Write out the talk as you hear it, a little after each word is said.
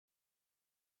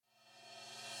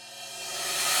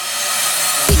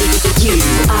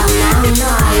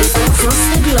Live across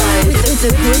the globe with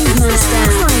the Groove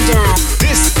Master Kryder.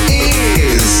 This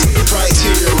is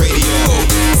Kryteria Radio.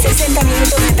 60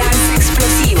 minutos de dance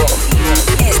explosivo.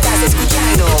 Estás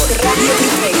escuchando Radio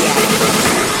Kryteria.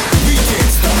 Weekend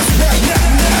starts right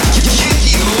now. Get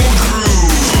your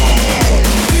groove on.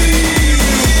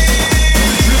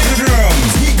 The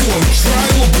drums, we gon'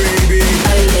 tribal, baby.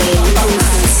 Only on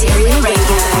Kryteria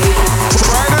Radio.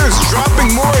 Kryder's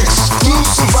dropping more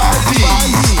exclusive ID.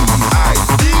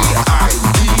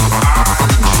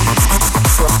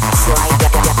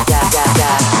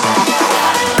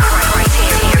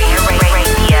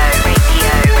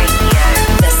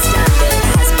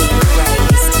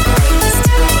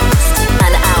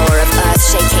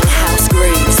 Shaking house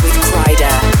grooves with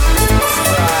Kryder.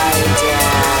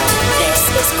 This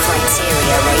is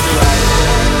Kryteria Radio.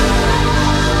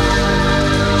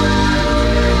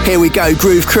 Here we go,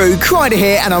 Groove Crew. Kryder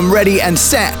here, and I'm ready and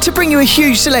set to bring you a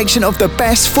huge selection of the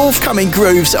best forthcoming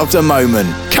grooves of the moment.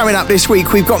 Coming up this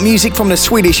week, we've got music from the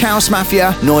Swedish House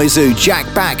Mafia, Noizu, Jack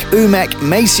Back, Umek,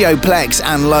 Maceo Plex,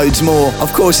 and loads more.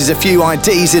 Of course, there's a few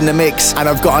IDs in the mix, and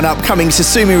I've got an upcoming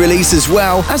Sasumi release as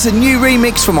well as a new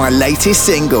remix for my latest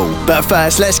single. But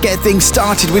first, let's get things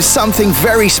started with something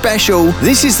very special.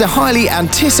 This is the highly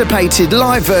anticipated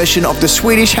live version of the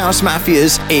Swedish House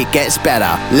Mafia's It Gets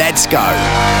Better. Let's go.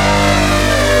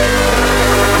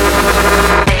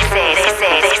 This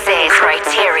is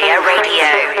Kryteria Radio.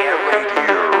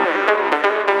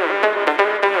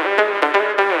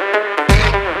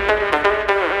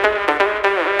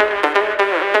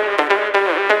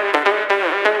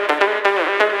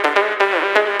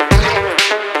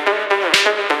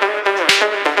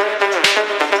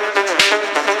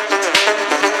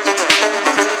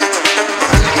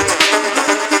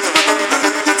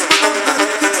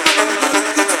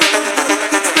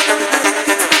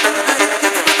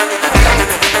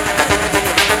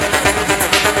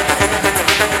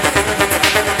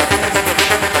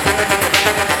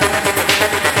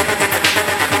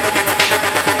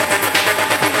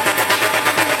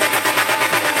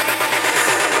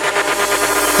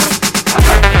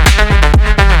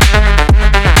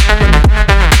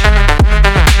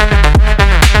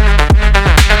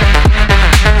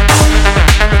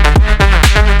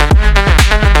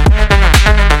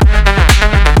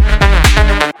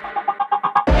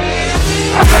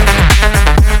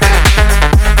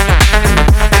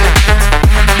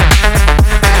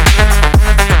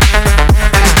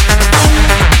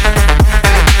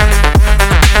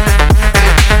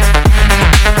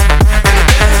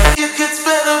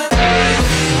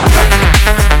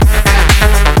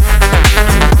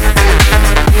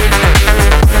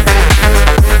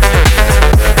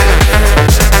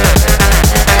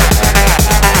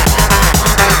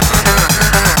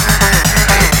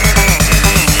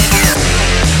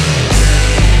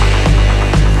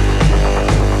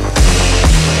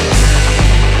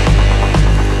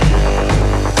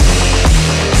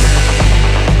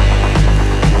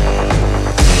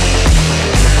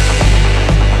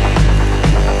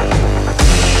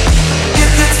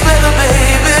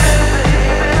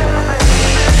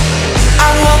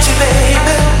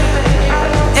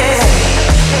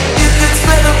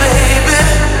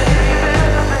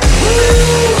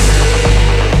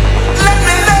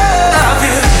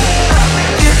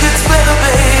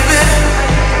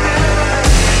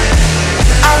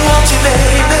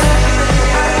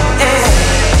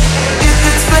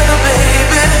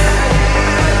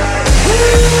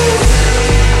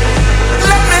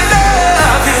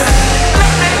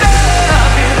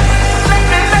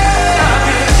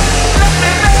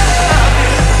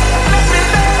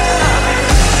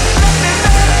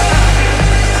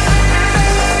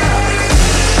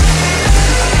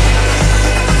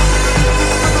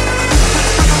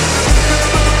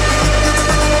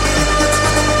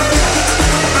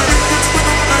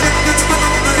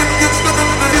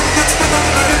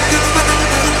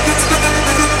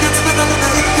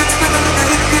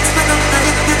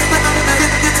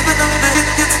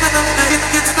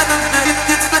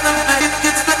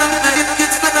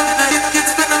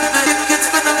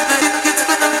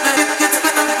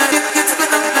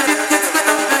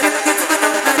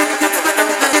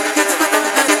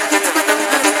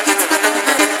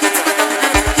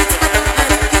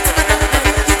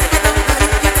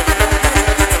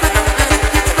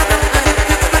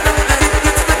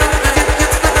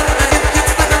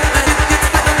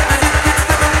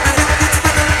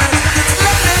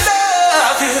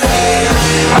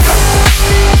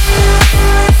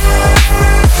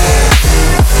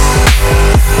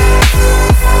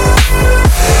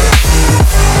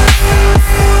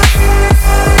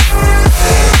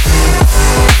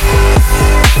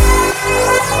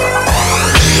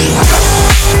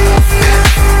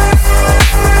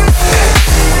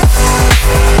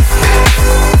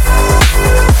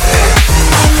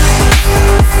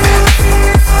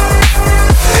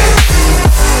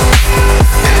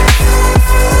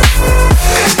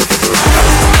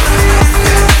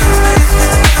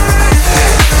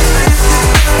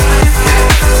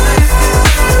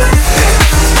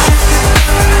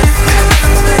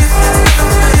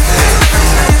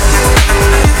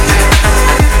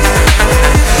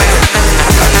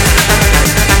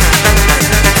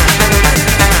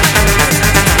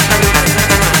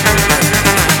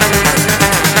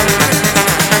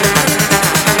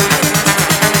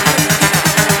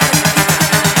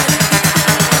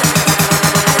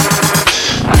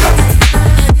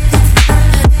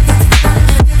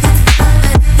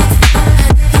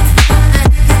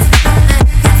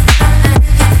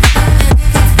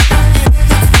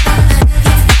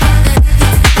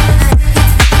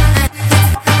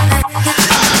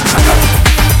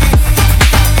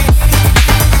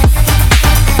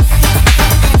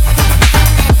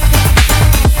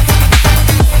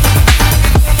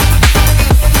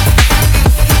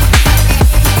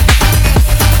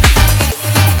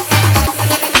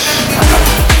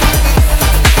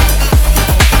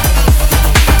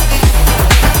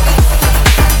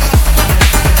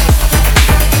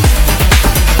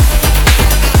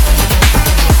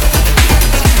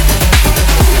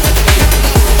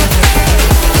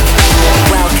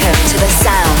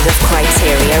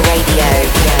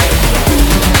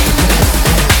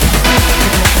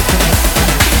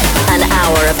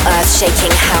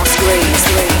 shaking house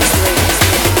grooves.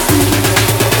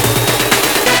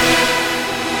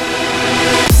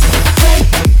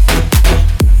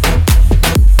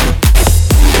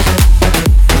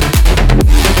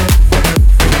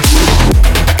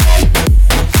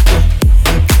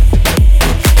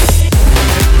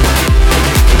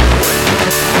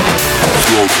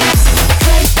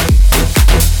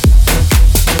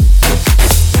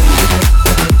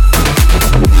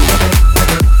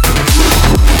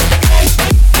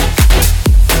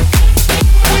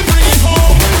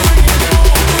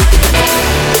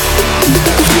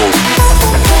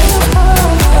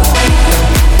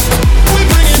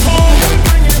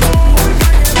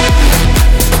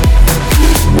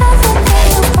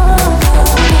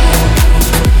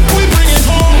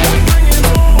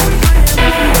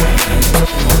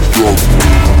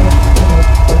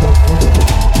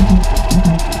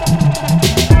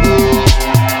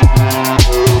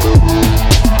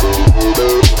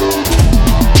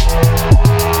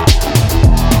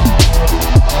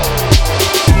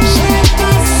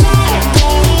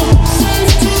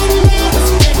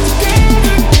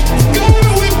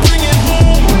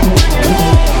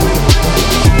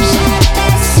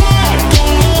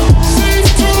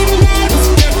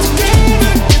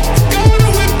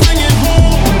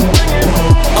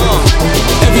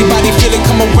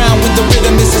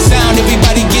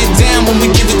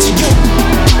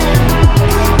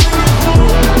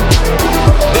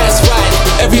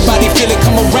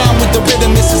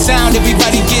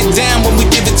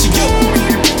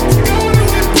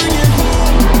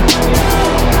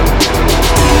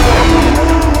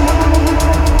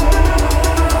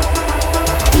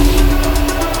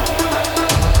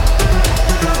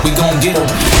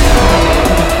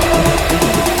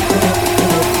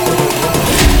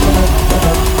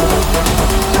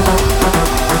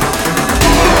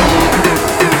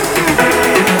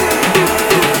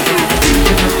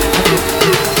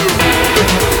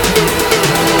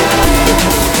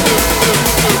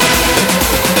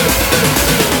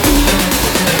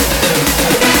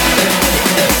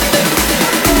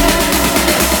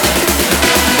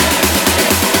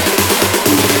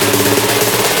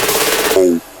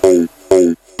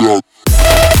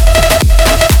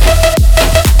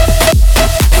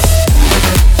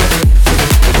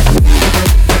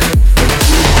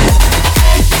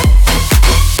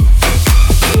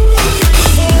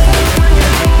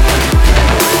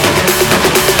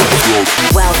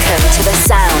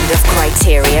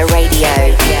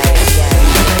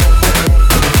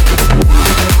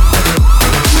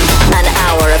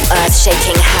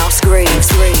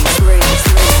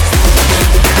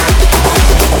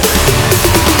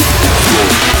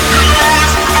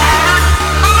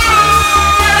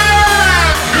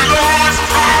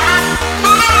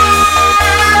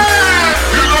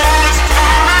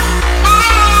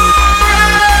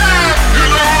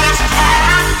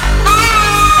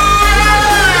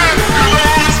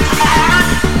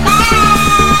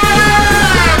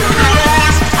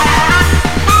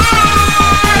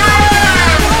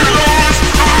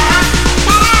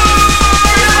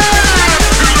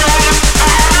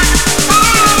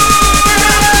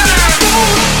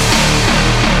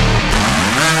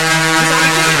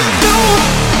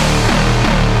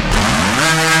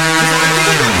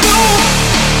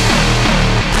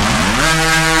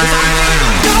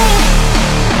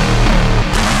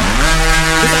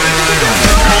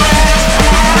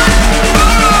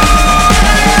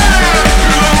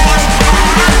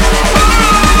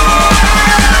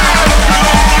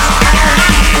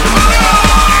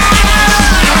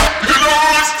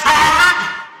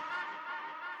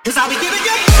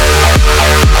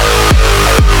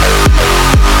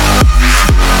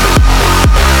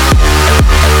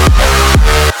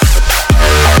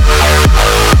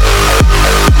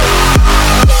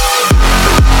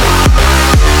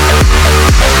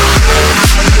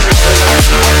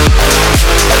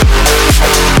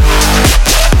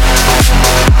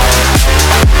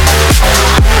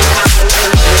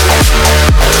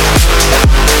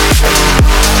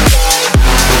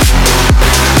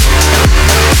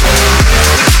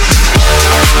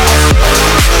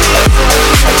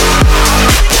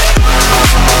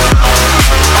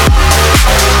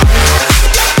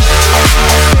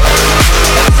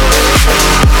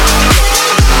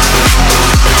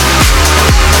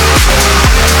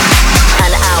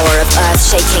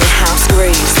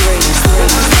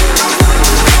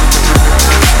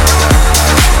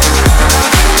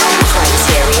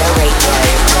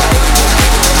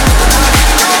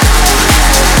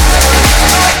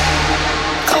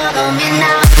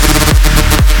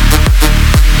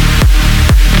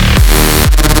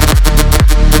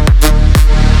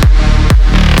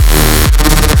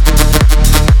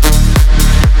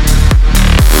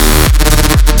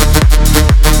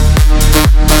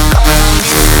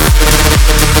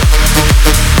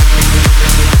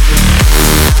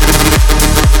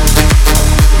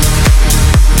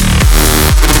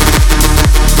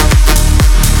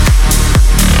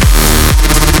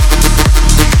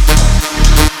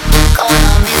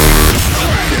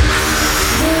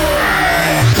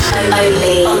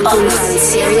 on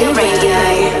Criteria Radio.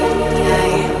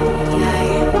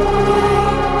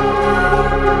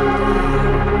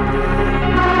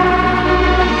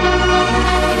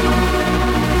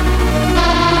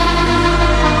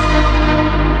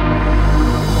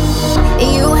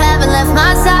 You haven't left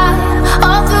my side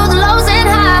all through the lows and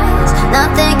highs.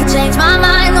 Nothing can change my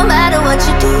mind no matter what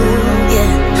you do,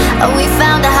 yeah. Oh, we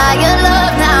found a higher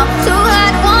love now. Too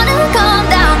hard, wanna calm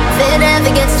down. If it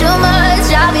ever gets too much,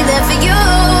 I'll be there for you.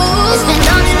 It's been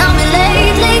dawning on me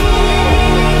lately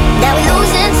that we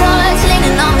losing touch,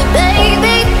 leaning on me,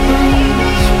 baby.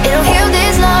 It'll heal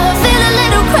this love, feel a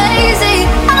little crazy.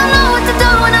 I don't know what to do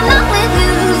when I'm not with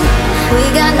you. We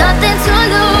got nothing to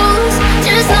lose.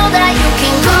 Just know that you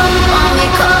can call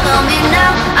on me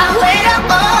now. I wait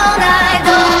up all night.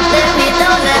 Don't let me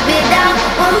down.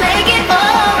 We'll make it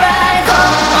alright. Call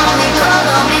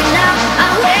on me now.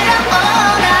 I wait up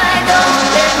all night. Don't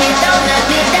let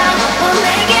me down. We'll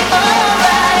make it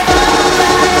alright.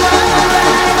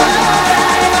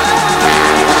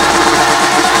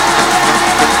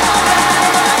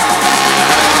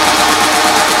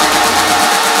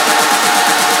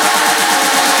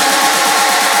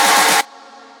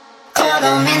 Call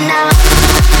on me now.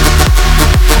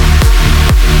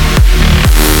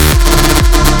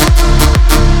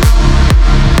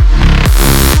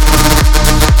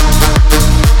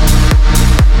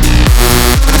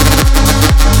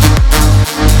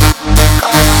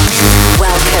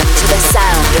 Welcome to the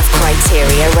sound of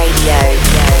Criteria Radio.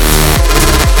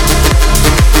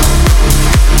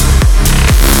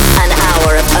 An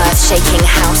hour of earth-shaking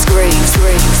house grooves.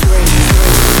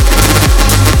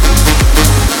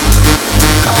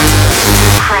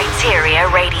 Criteria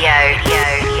Radio.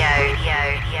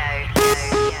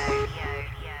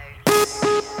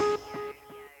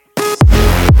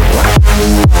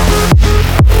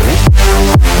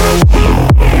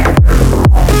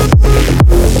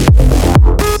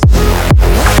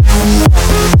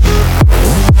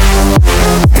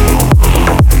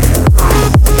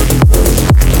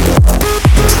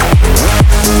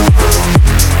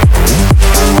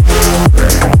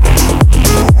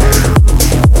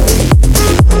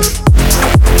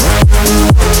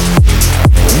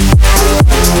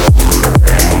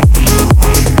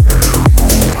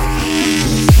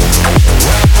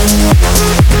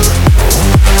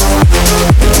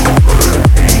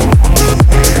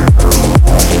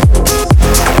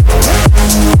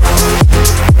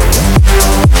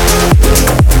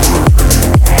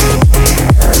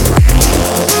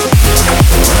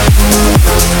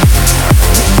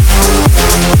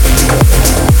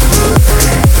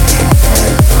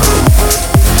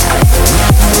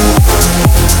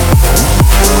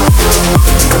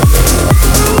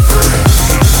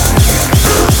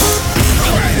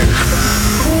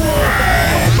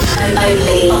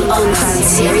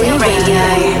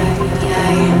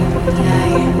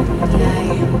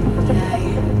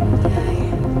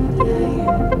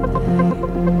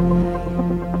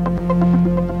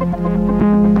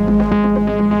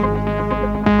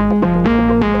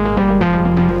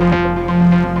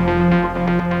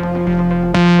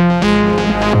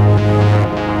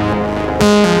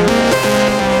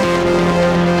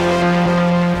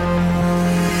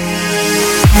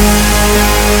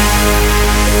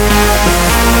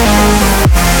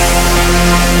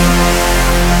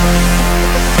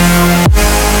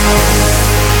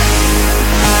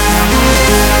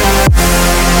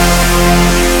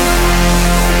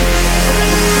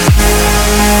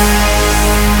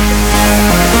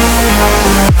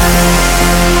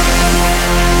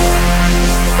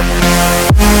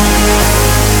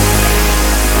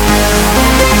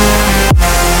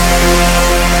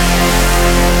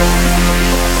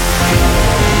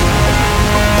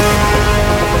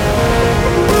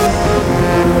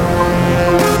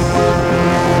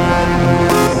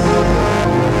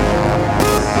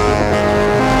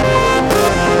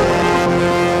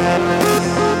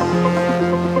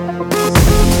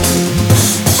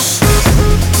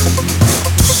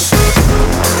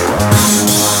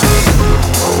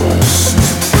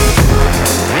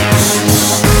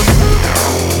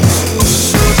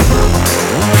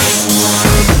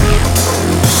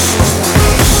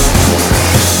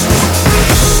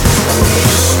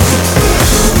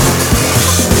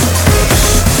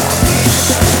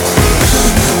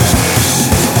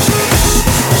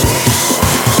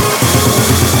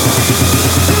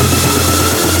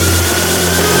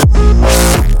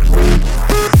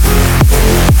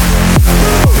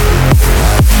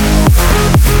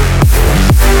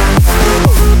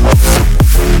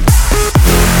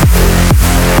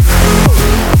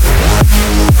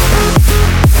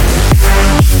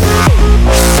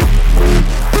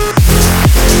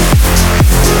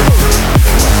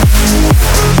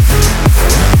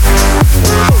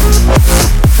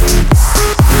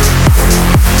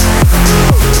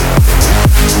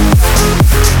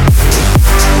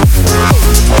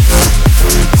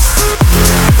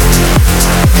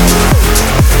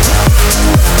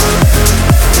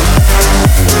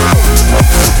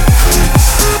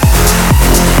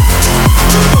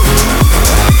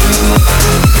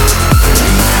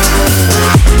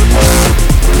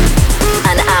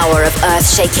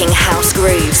 earth-shaking house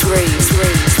grooves.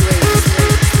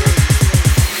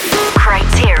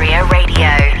 Criteria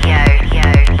Radio.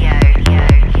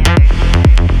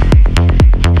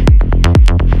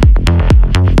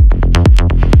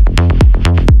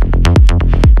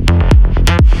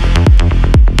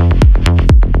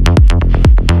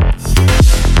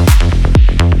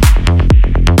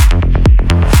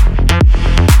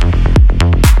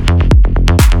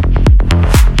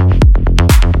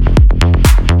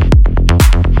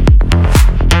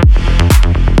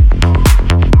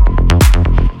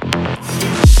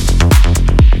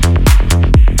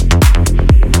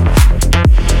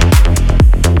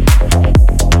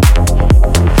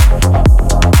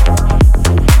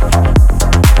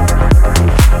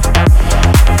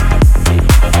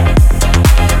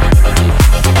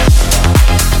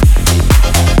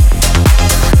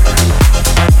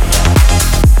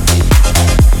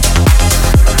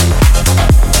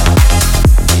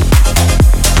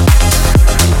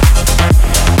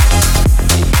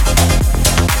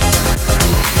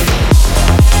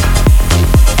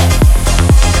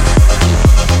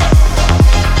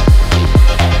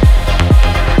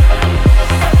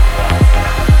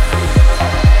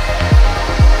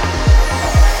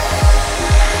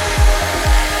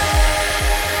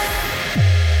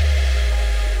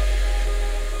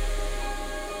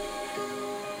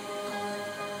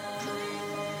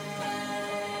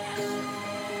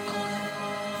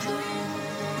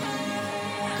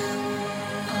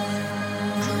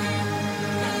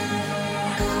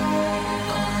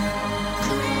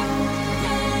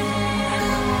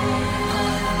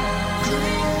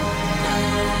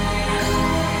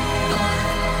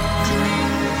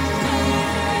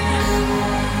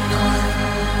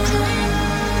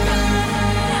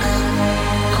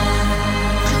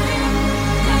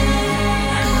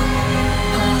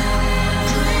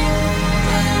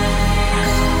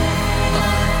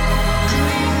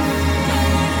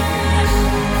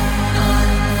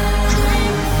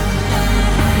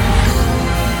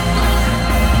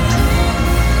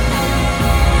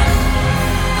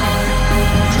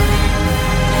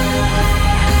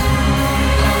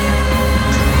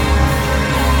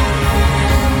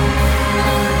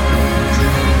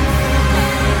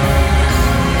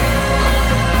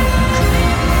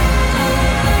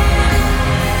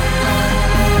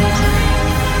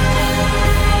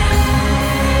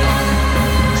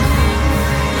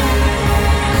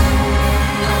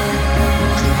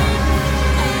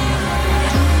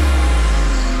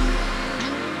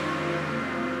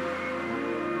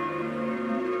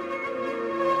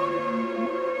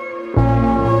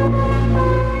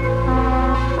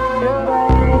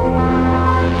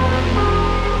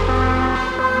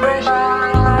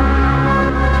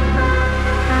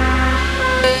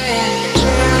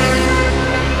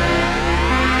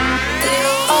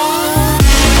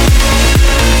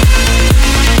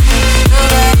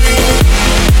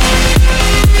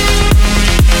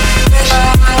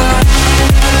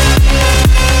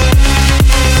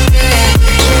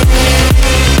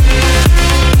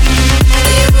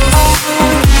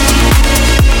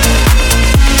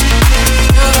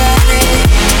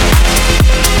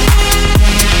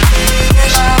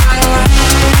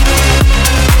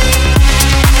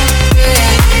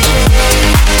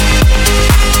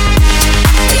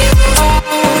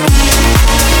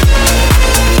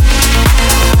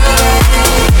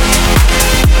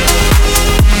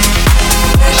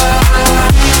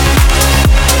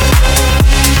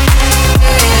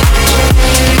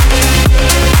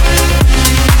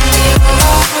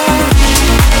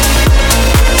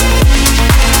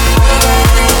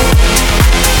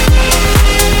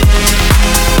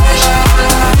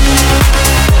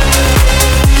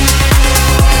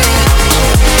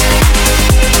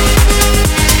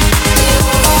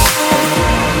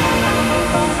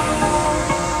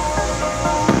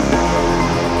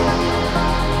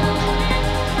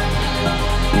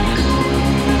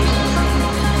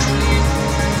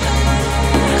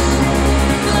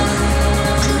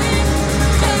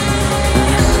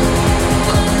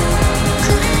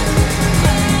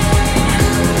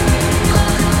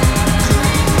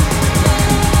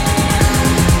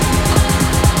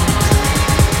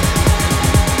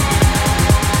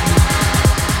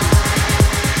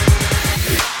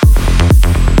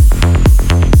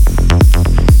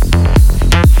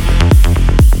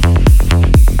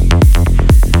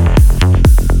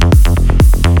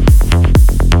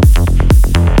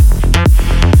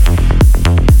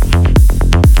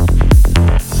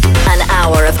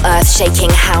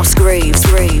 shaking house grooves.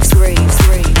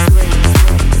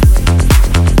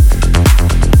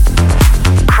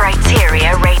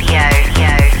 Criteria Radio.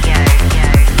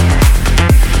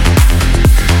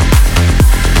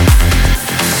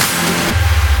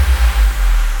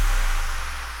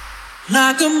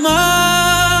 Like a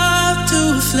moth to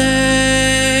a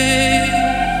flame,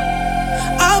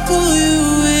 I'll pull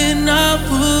you in, I'll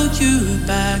pull you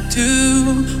back to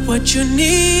what you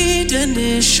need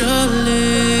initially.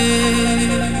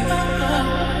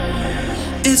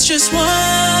 It's just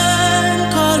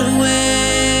one call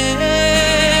away,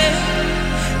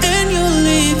 and you'll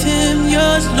leave him,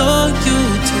 you're loyal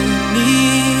to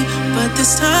me. But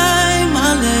this time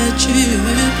I'll let you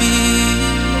be.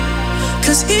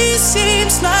 'Cause he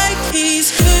seems like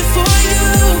he's good for you,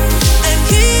 and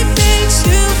he makes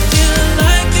you feel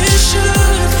like you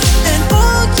should. And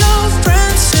all your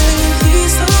friends say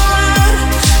he's the one,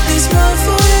 his love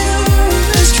for you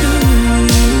is true.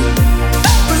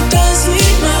 But does he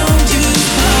know you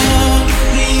love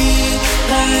me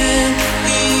when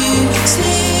we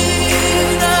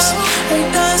sleep? Or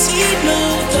does he know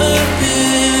the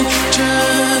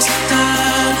pictures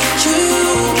that you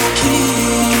keep?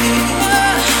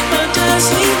 Does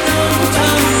he know the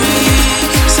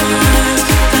reasons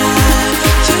that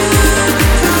you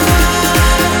cry?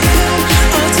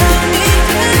 Or tell me,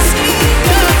 does he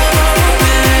know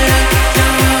where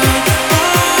your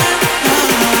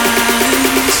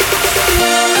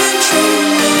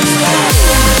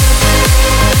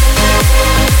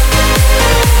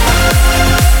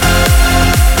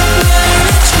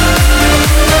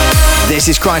This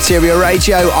is Criteria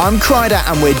Radio. I'm Kryder,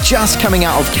 and we're just coming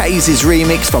out of Kaze's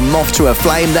remix from Moth to a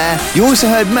Flame there. You also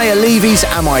heard Maya Levy's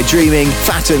Am I Dreaming,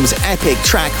 Fatum's epic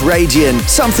track Radiant,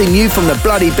 something new from the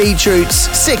Bloody Beetroots,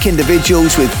 Sick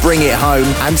Individuals with Bring It Home,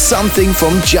 and something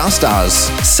from Just Us.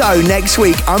 So next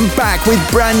week, I'm back with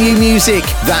brand new music.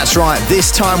 That's right, this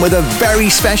time with a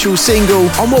very special single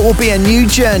on what will be a new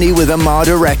journey with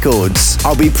Armada Records.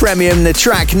 I'll be premiering the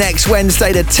track next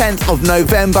Wednesday, the 10th of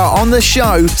November on the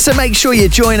show, so make sure you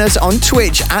join us on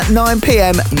Twitch at 9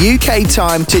 p.m. UK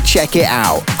time to check it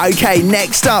out. Okay,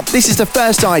 next up, this is the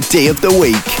first ID of the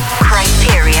week.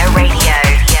 Criteria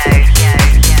Radio.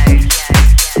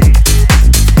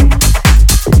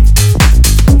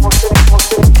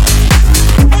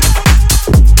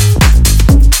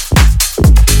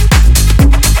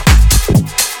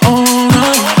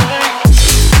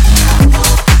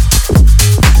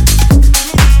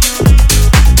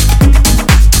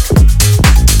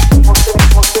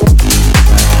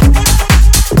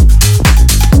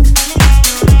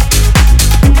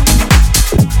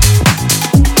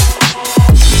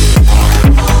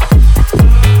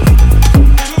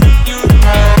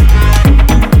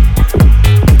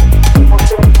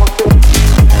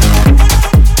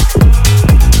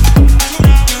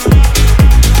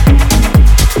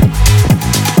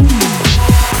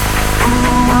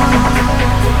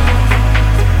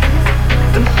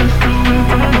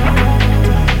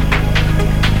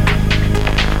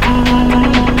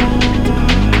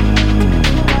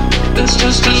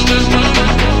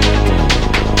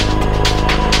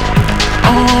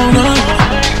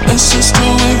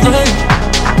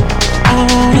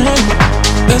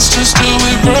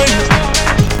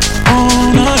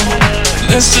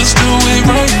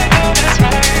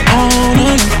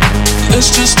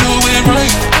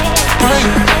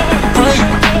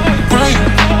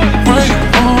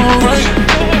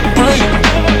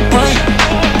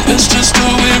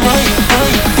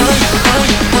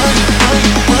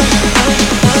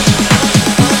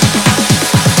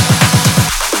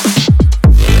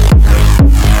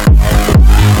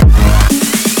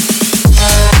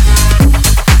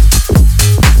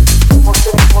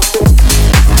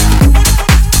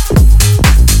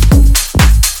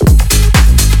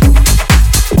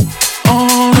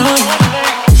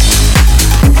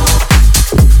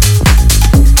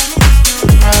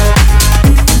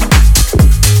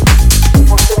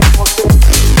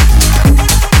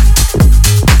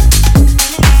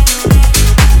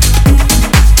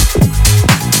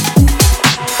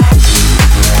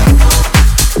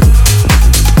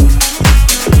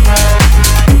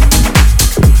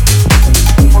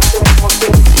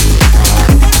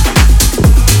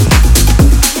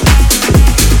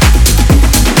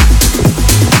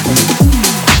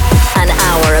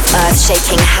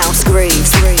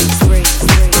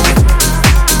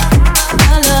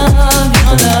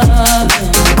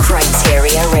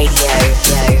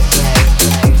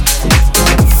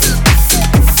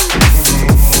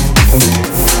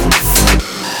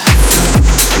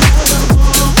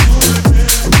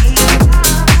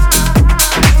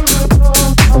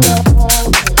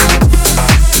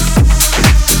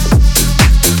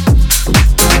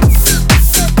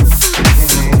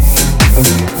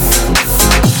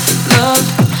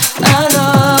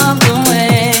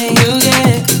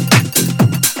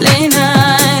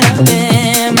 night, I've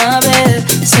been in my bed,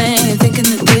 saying, thinking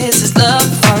that this is love.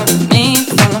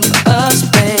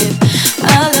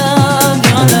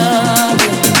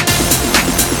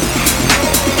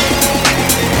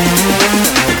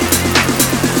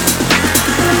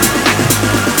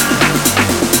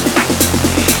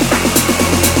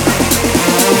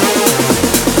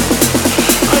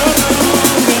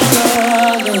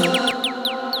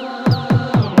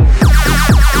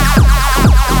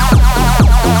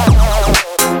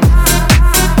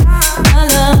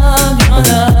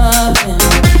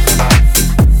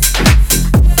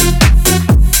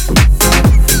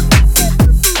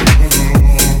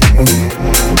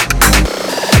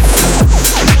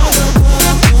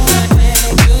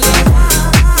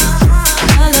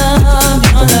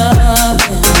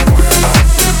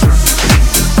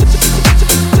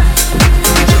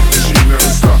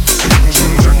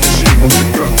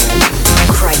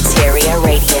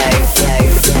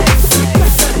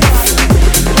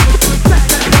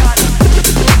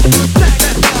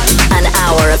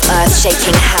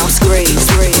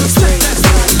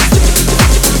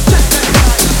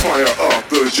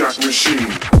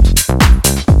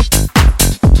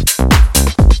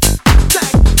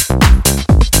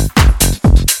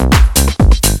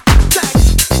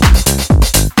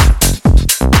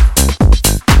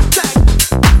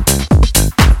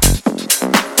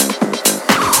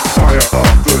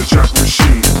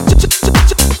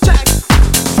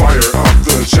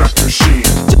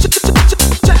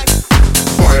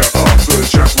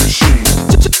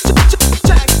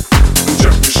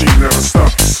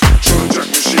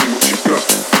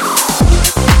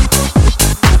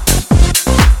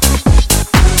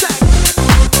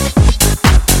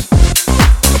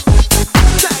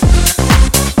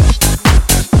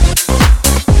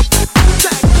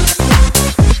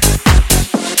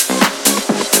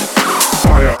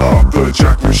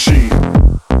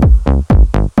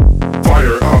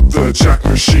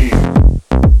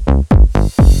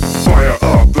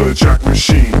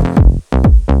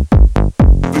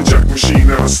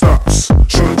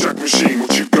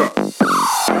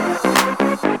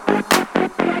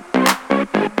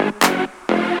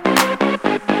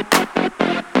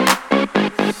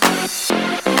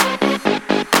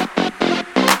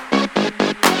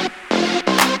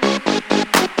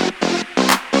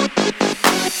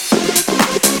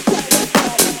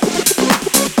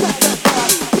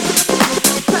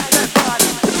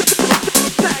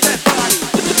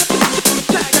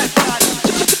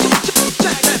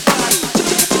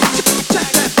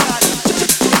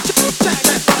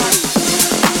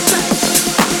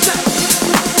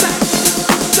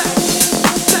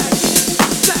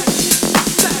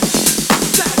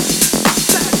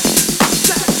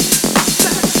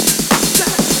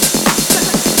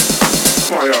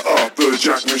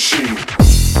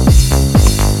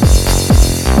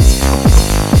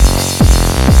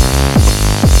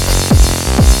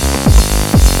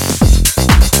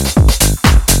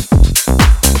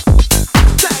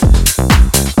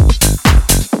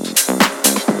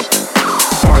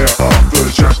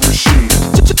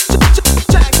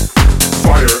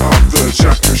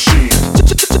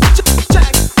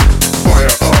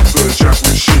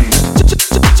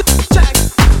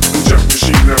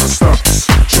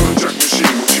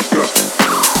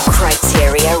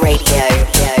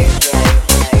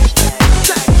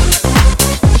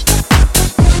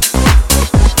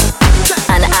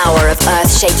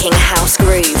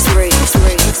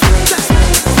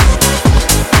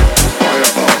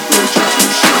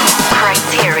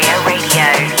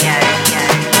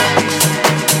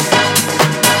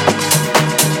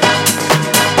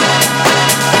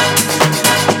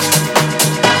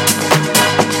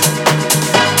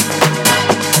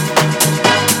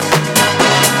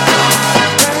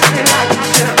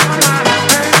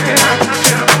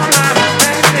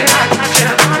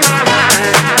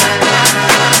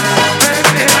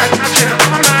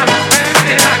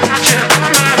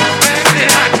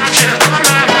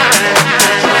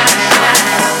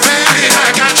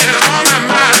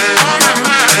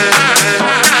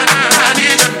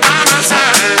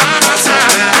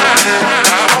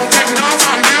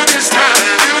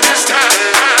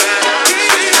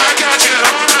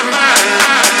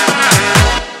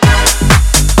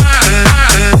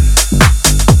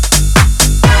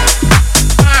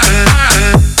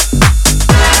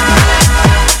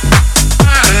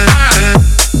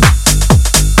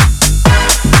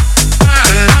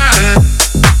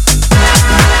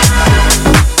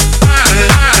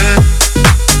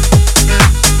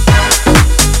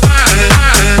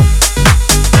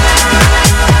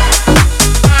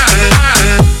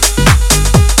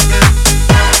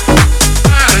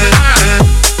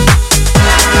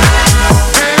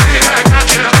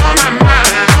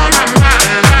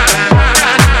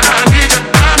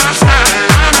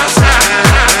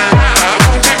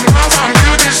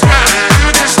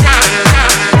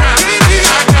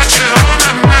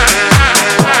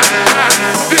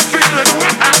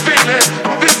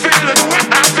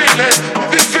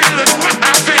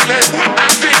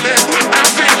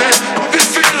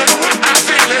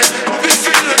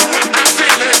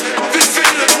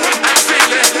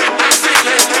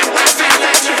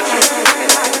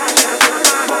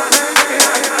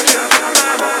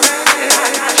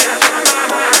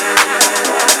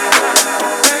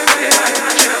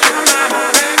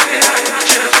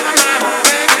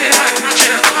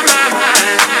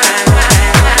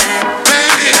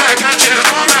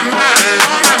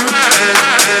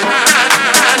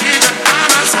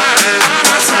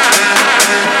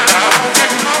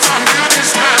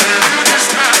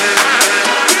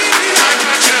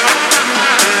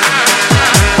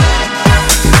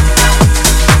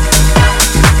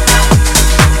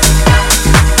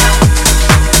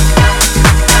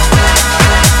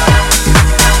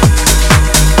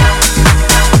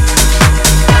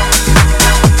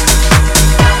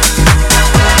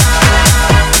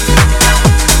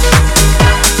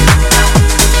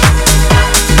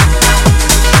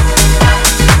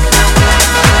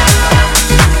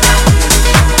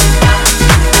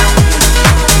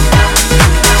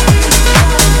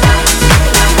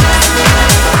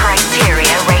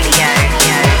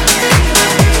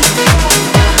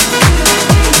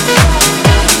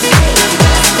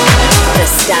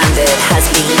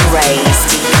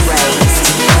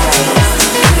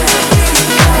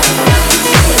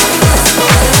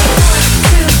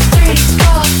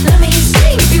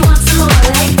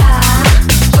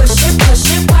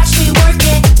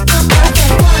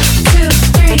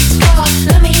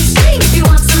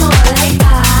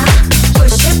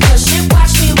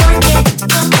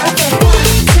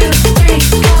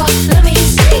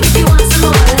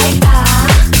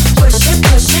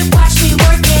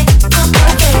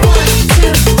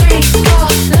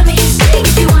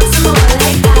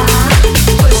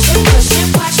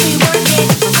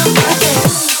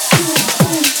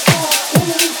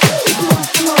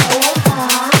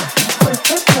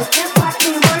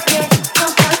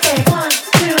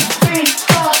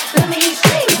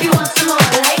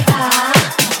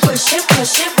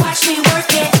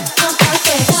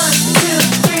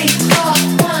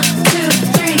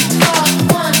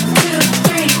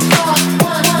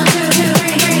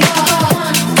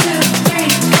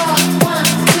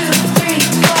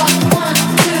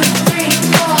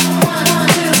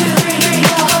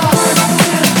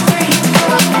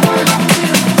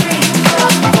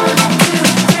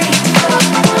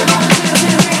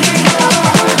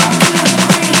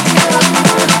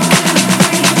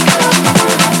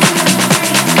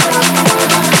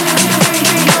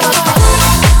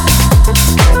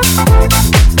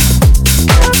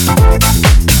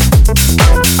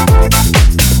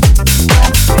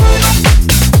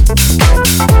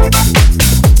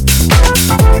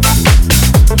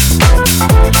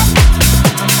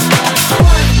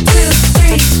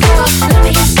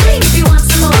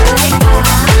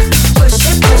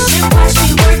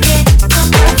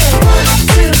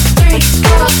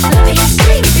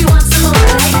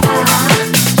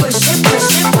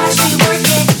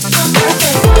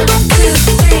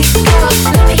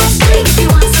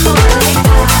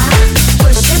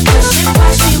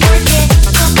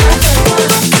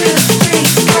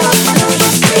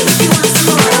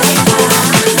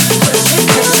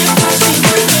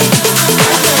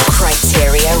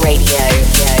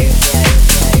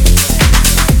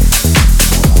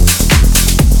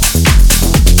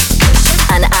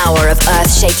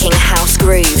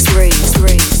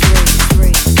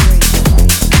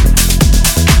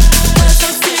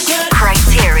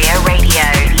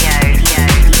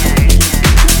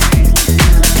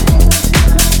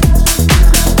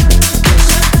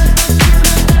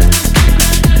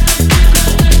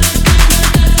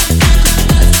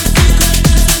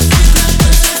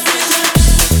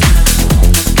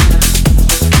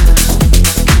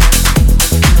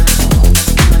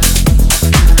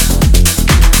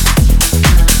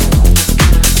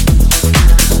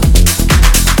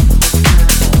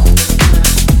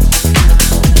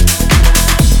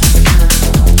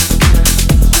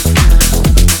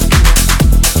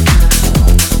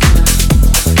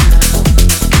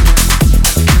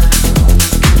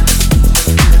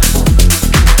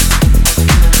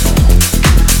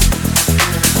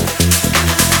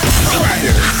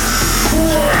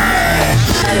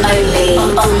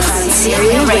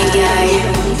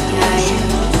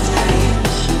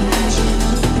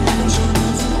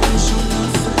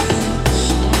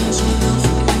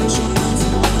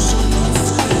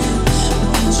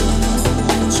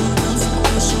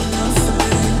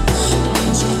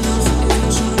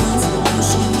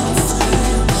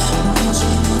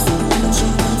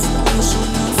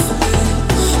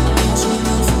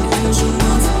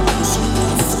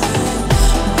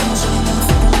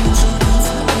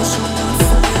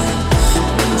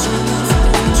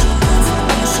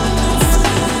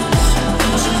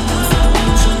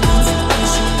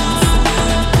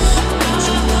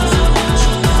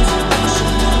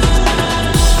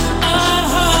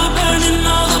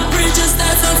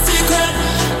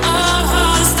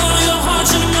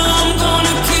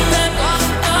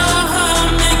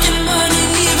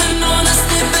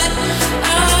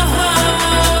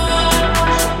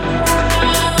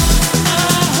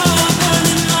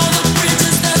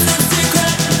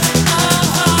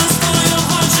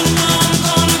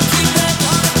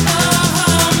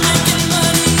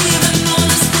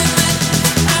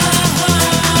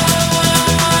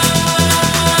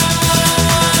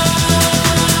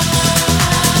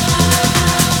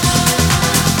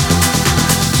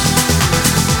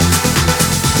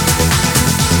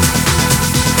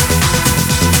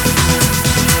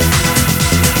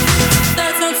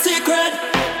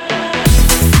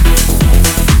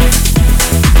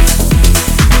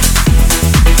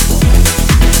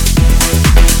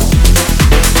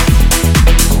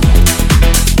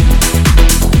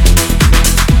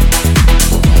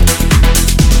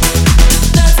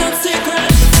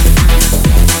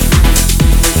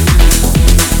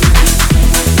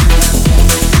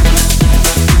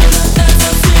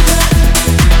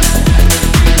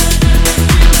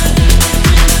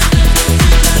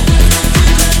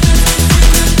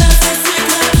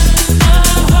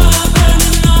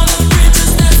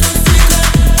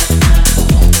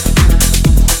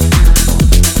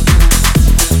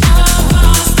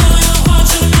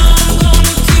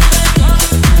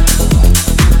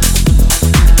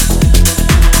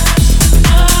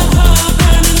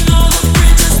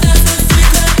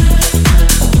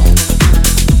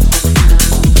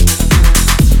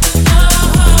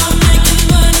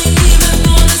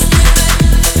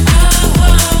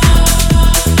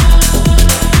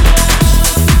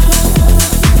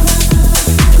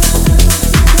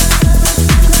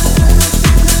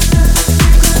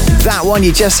 That one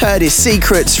you just heard is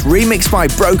Secrets, remixed by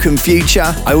Broken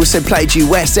Future. I also played you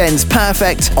West End's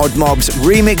Perfect, Odd Mob's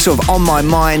remix of On My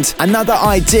Mind, another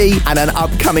ID, and an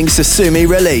upcoming Susumi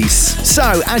release.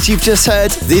 So, as you've just heard,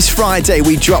 this Friday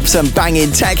we drop some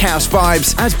banging tech house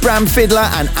vibes as Bram Fiddler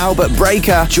and Albert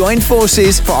Breaker join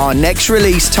forces for our next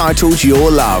release titled Your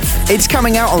Love. It's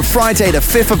coming out on Friday the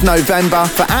 5th of November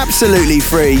for absolutely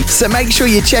free, so make sure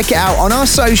you check it out on our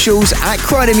socials at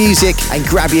Kryder Music and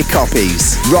grab your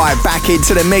copies. Right, back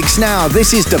into the mix now.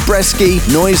 This is Dobreski,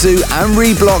 Noizu and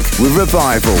Reblock with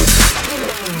Revival.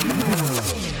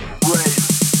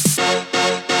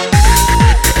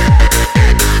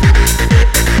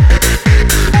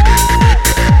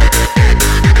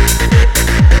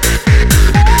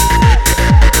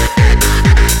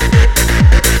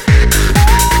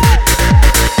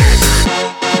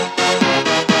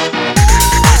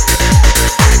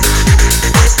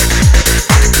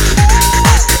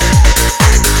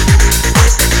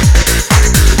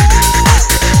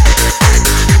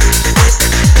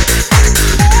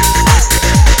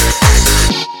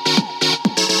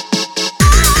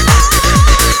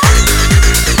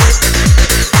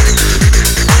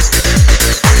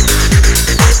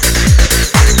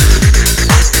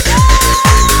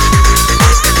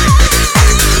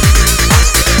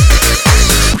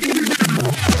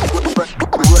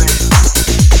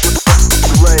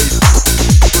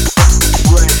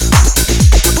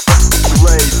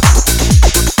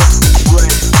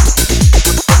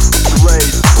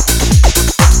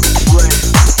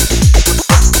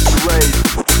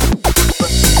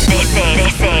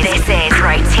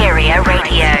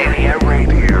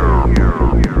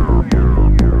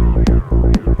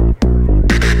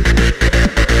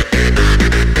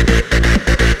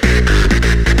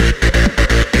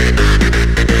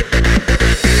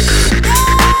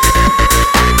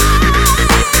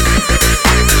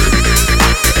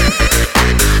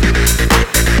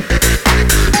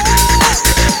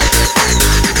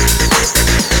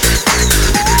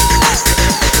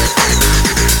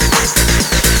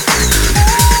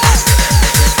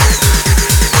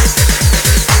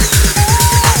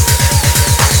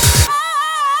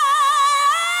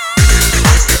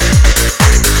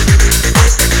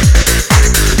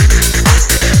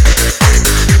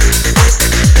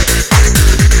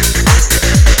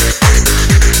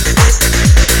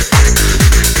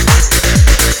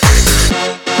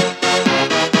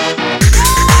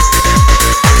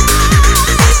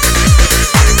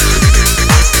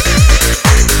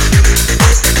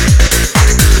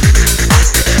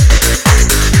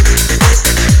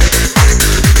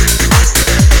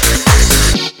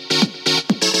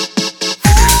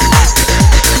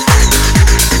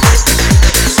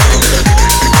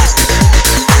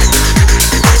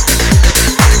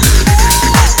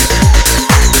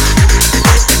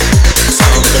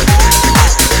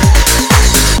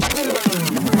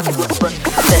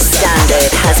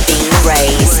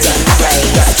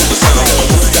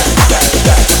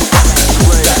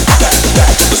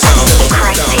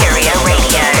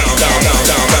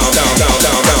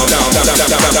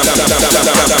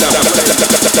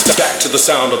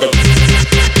 sound of the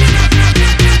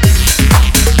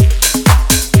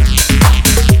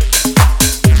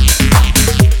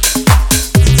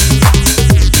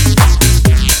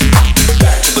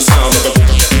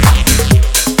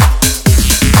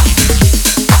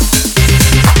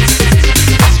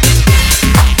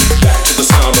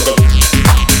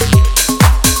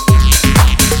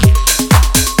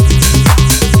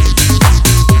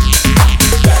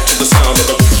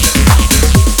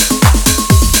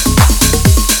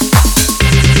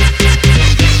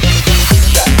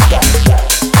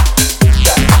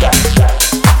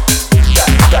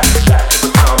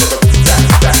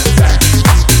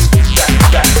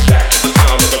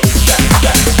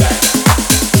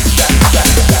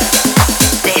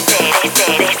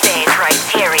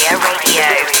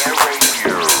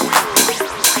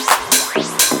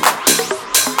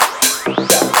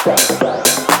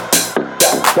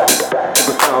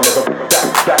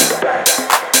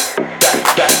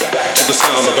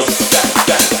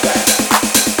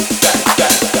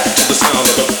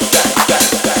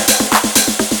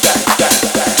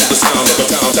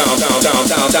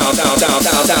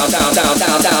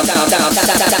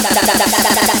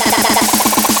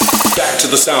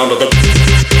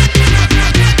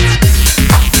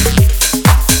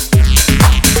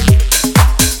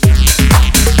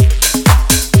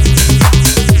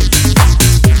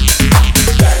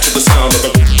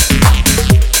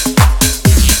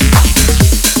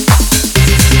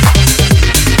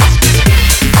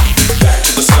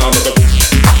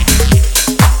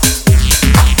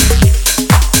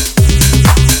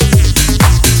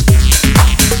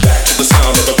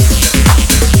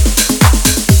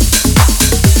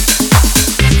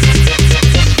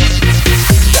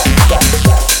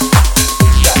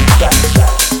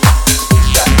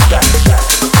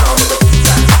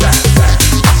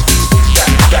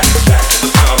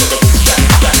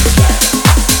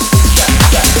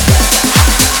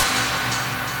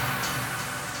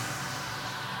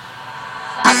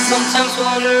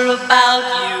sometimes wonder about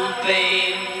you,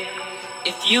 babe.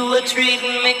 If you were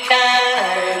treating me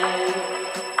kind,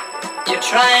 you're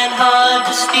trying hard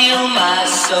to steal my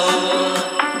soul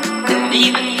and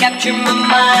even capture my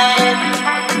mind.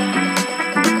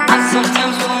 I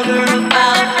sometimes wonder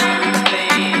about you,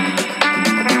 babe.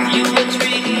 If you were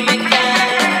treating me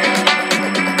kind,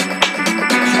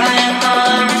 you're trying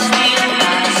hard to steal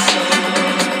my soul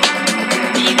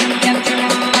and even capture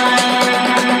my mind.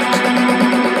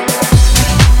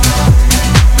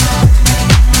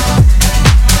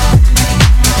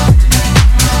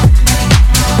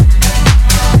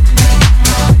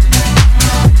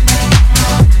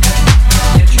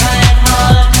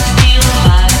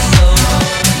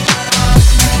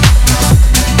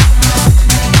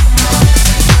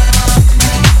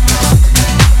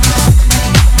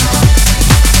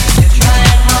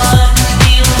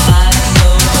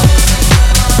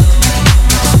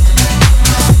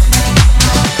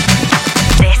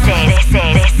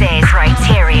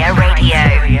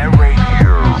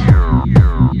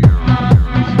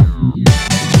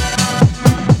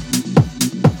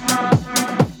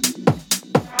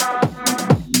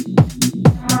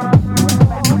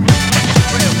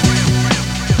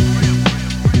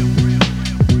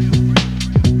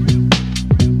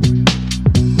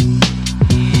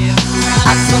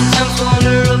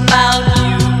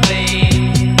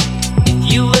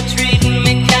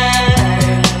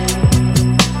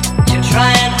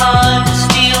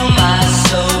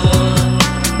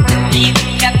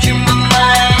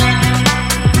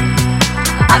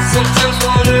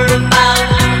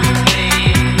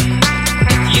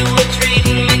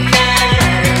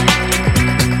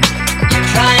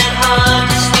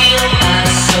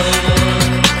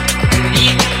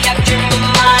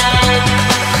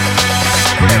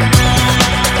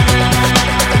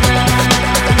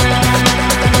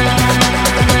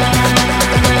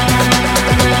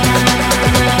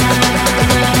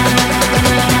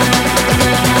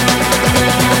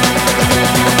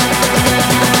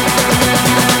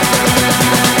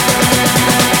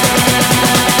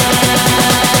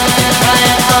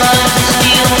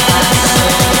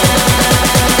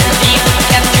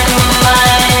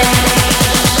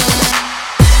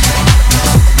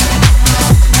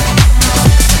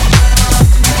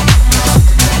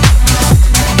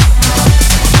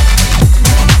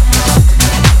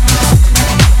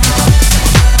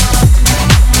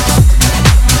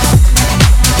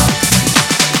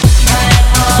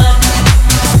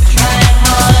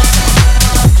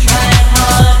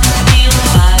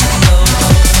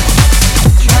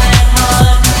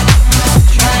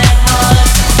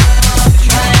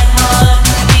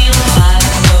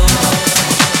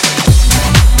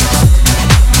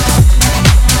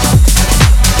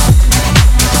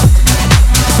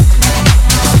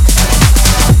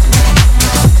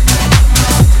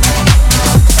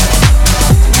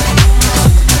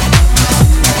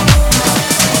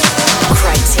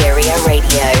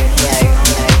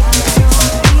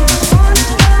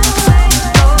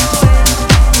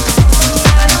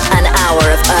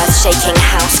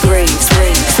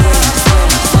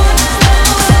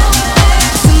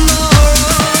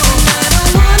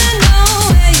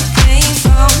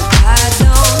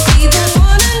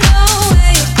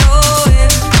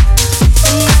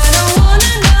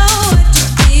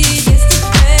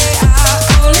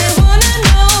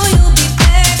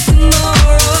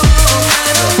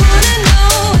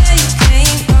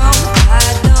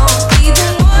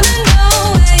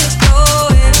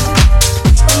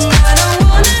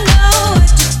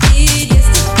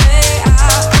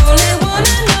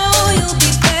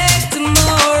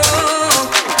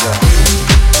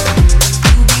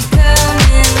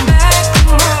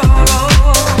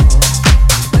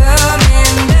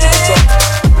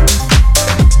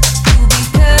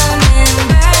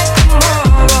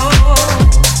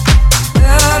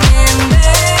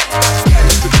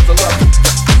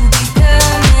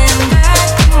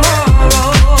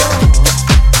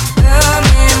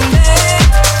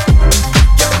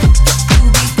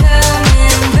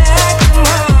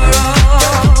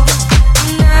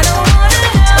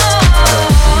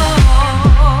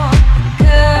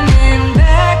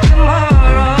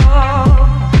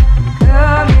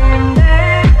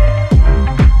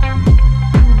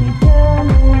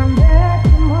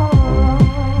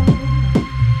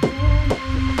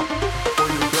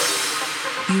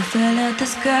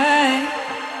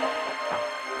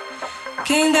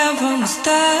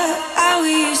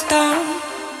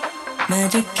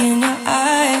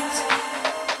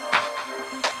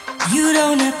 You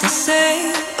don't have to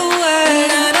say a word.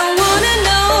 And I don't wanna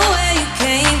know where you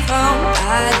came from.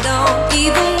 I don't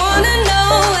even wanna know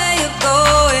where you're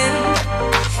going.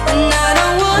 And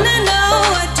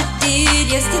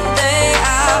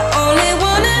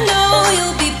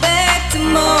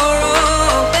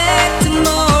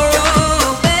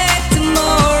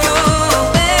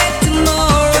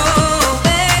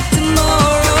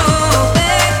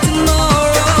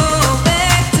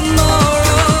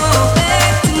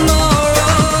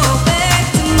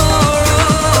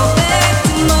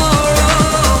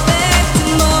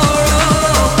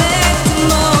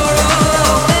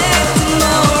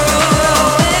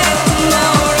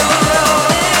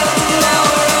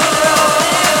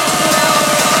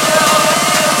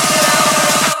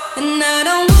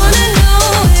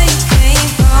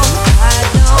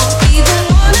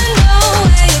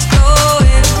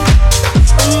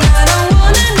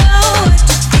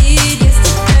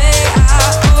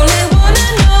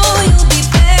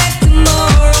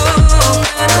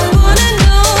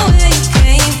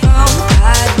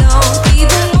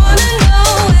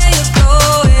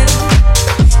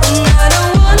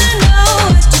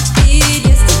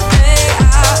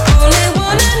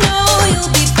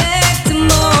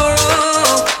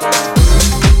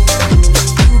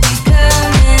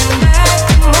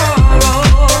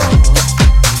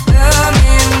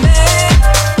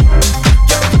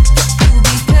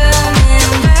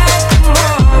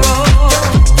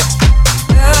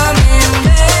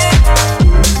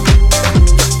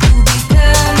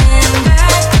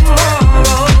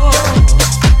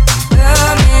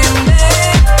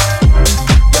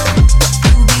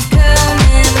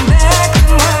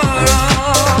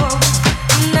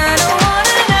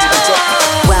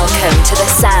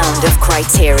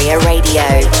Criteria Radio.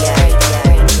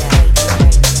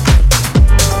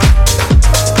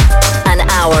 An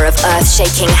hour of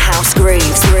earth-shaking house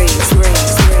grooves.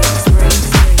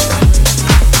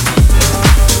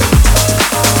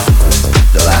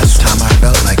 The last time I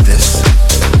felt like this,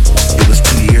 it was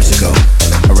 2 years ago,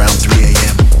 around 3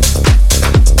 a.m.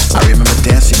 I remember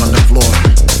dancing on the floor,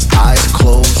 eyes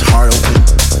closed, heart open,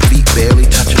 feet barely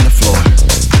touching the floor.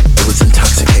 It was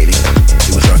intoxicating,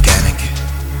 it was organic.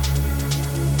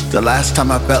 The last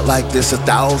time I felt like this,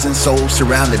 1,000 souls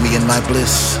surrounded me in my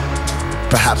bliss.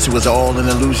 Perhaps it was all an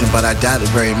illusion, but I doubt it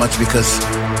very much because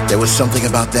there was something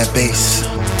about that bass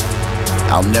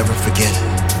I'll never forget.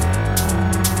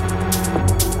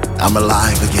 I'm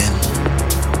alive again.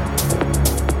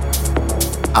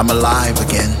 I'm alive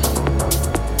again.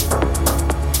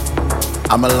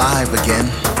 I'm alive again.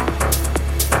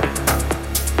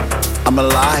 I'm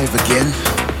alive again.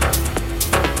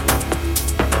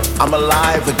 I'm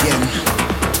alive again.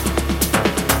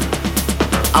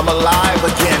 I'm alive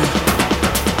again.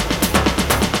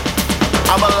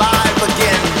 I'm alive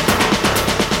again.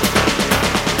 I'm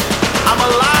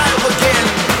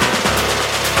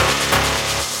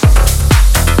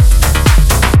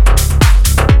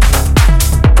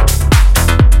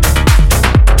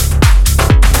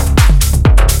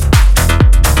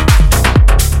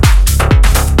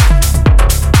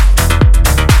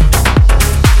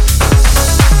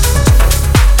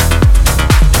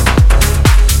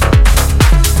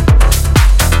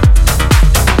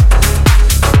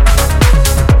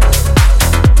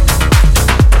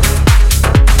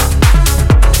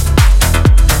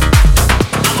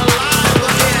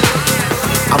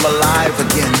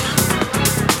alive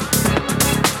again.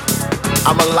 I'm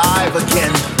alive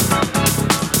again.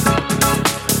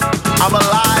 I'm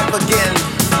alive again.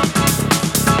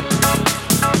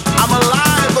 I'm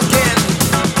alive again.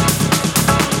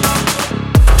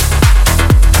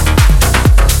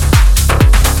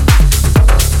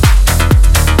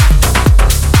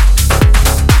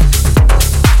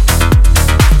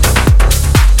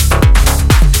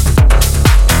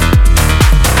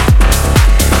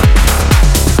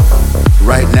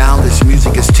 Right now, this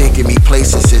music is taking me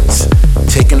places. It's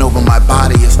taking over my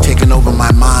body, it's taking over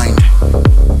my mind.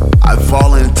 I've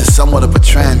fallen into somewhat of a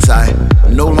trance. I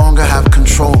no longer have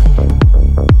control.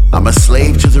 I'm a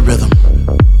slave to the rhythm.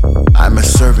 I'm a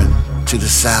servant to the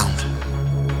sound.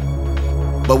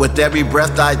 But with every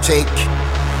breath I take,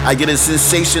 I get a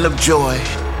sensation of joy.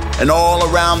 And all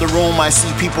around the room I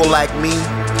see people like me,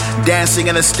 dancing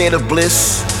in a state of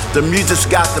bliss. The music's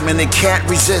got them and they can't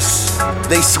resist.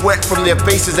 They sweat from their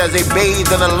faces as they bathe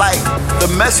in the light. The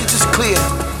message is clear,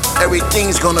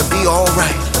 everything's gonna be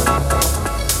alright.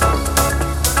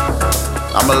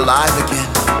 I'm alive again.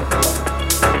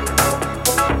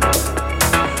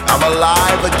 I'm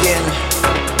alive again.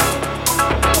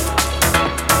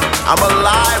 I'm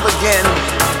alive again.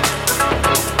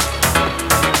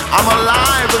 I'm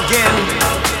alive again.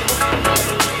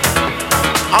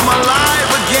 I'm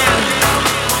alive again.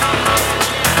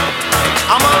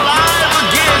 I'm alive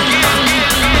again.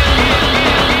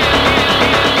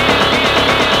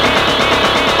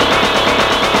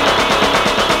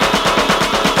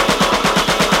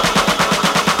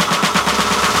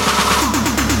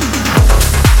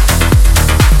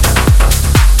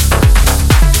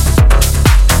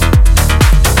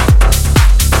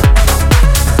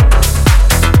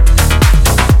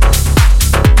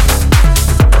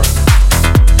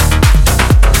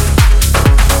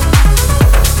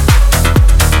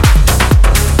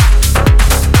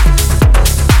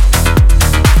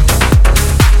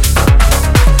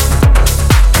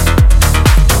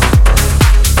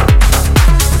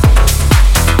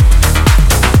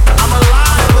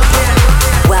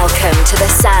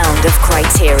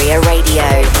 Criteria Radio.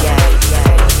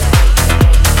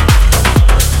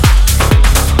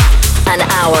 An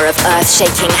hour of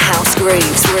earth-shaking house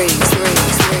grooves.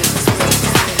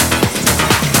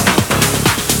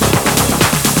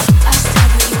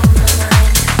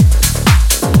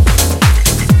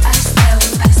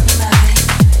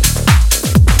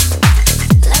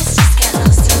 Let's just get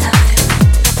lost in time.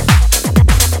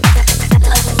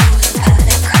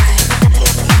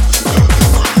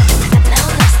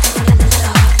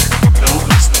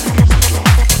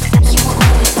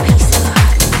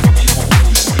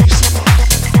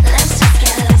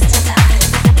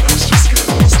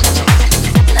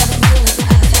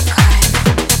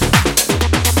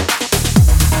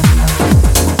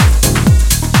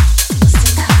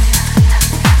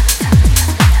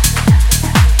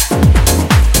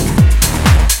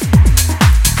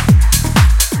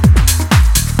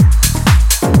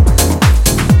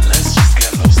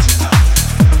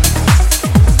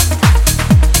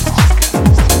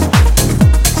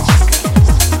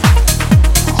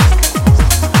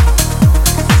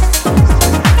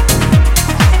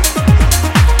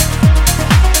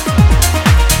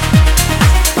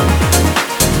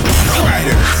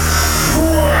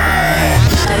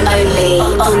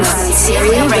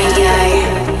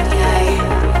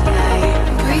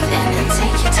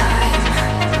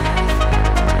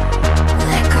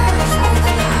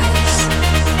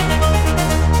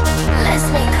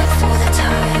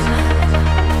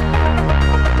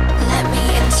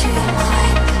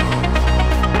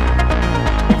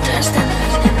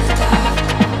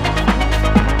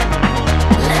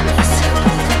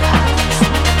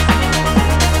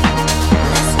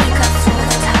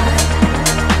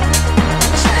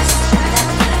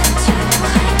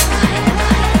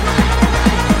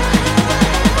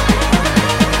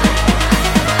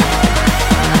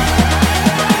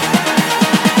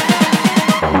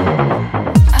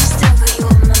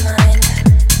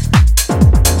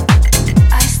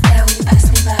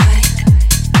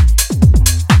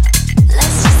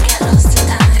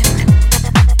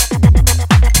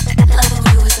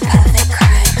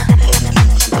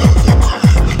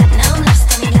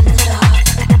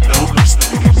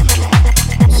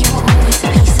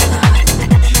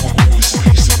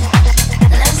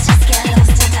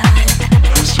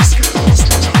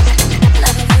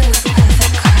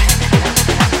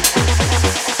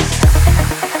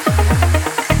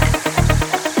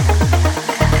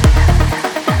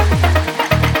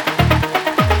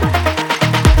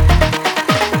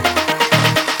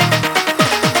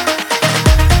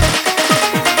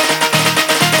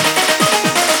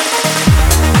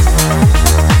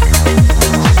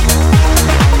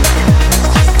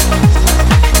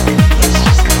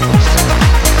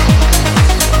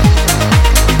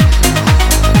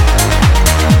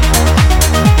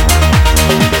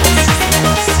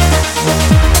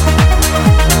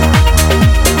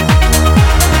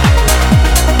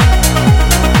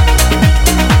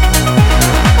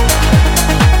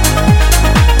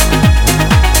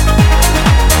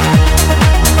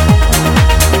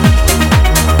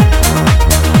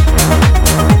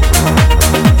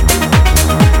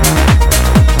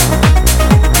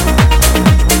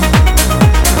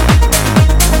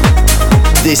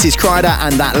 This is Kryder,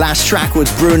 and that last track was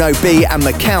Bruno B and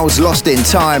Mikkel's Lost in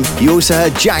Time. You also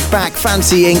heard Jack Back,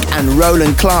 Fancy Inc. and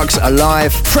Roland Clark's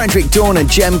Alive, Frederick Dawn and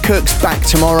Jem Cooks Back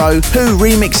Tomorrow, Who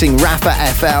remixing Rafa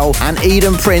FL, and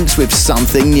Eden Prince with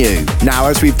Something New. Now,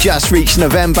 as we've just reached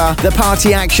November, the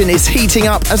party action is heating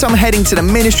up as I'm heading to the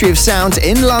Ministry of Sound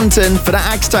in London for the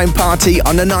Axtone party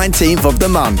on the 19th of the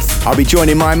month. I'll be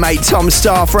joining my mate Tom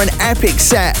Starr for an epic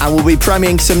set, and we'll be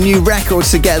premiering some new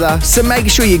records together, so make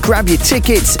sure you grab your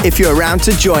tickets if you're around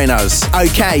to join us.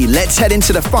 Okay, let's head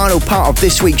into the final part of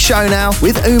this week's show now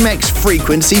with Umek's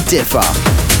Frequency Differ.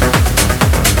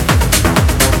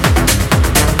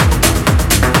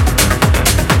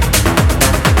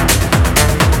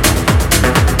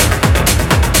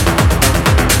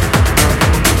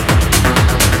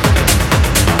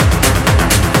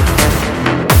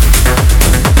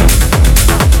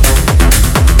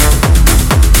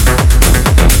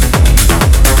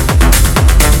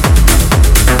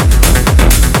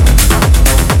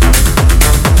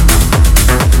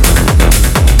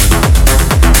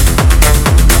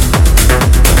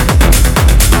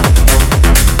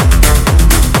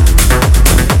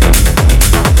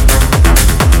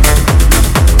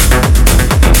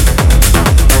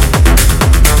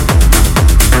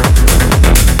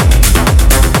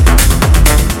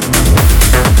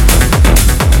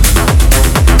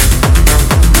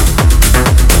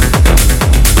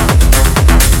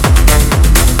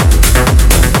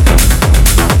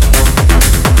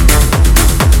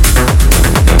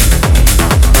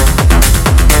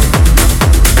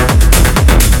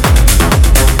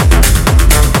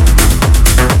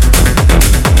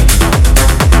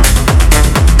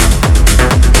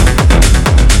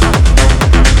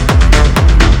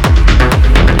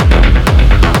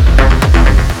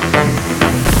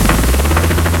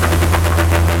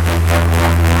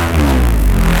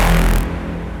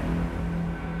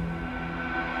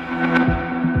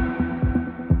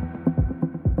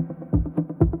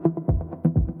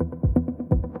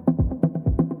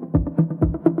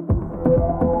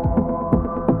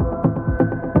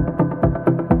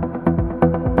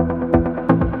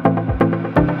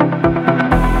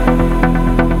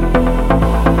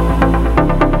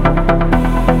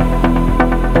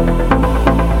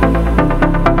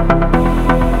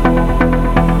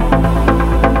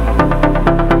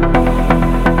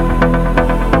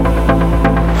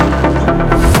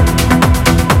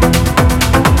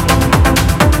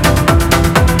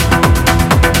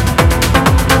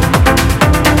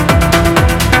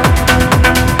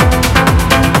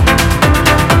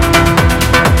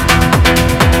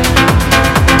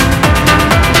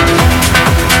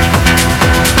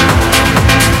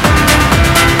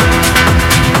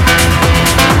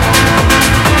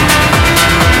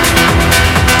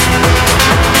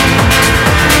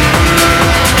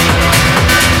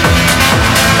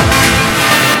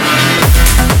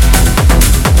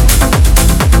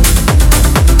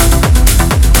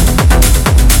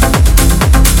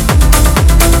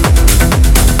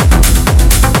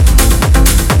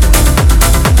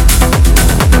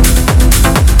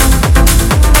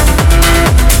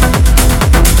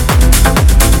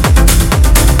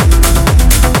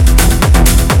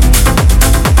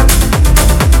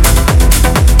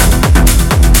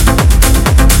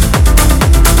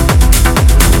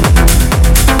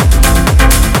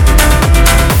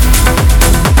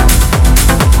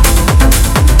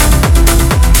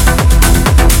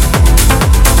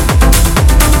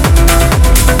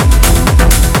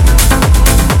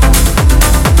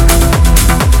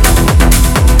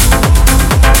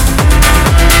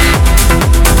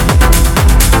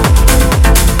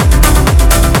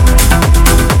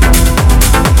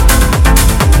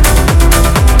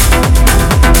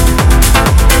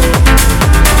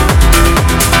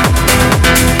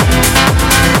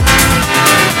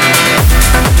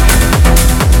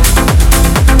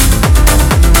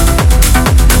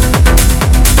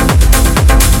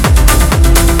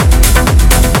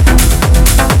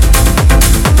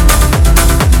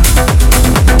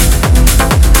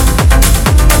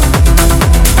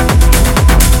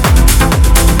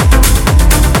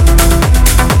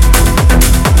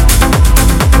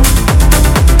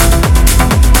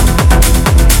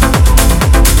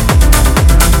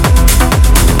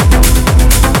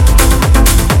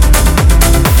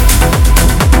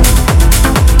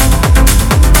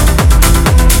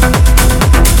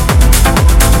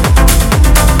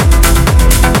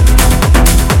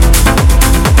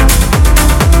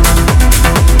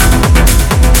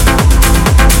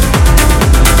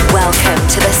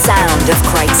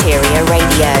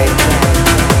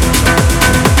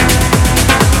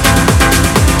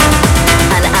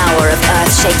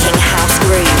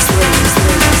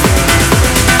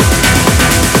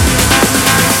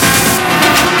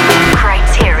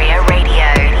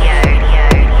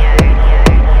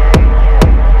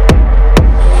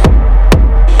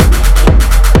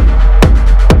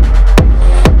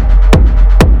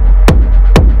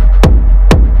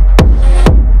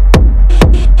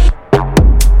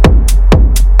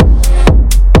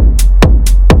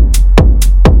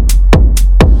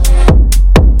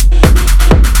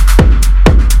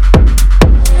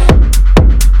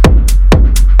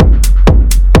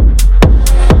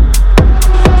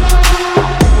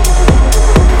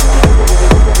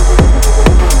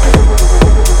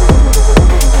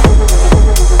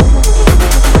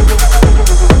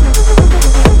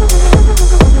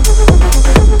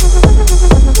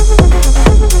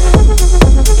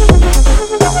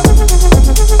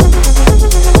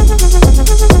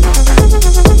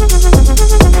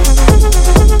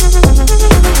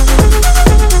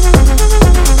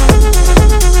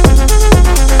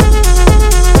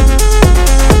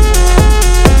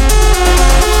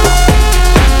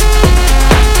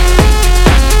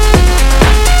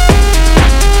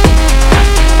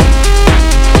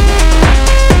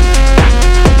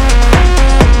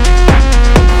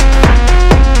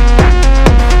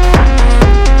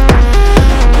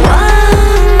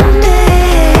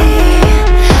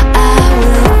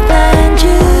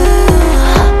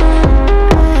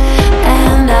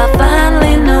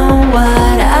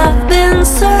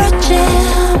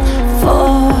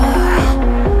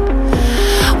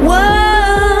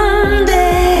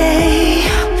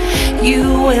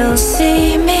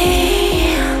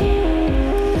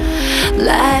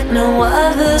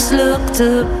 just looked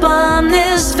upon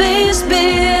this face before.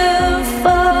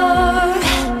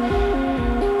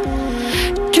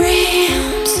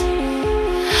 Dreams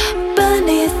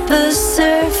beneath the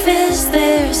surface,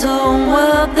 there's a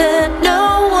world that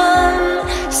no one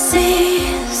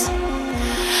sees.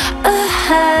 A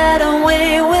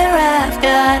hideaway where I've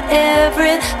got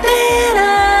everything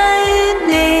I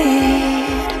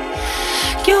need.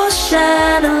 You'll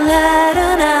shine a light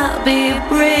and I'll be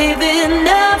brave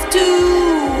enough to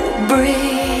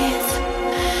breathe,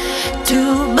 to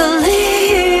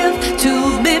believe, to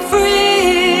be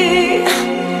free.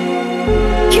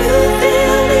 You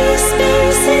fill these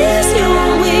spaces, your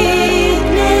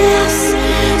weakness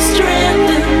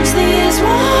strengthens these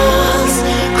walls,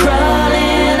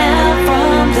 crawling out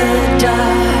from the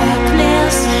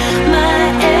darkness, my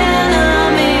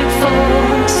enemy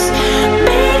force,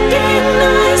 making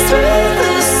noise through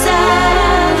the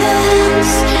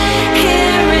silence,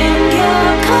 hearing your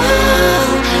call,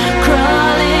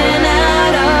 crawling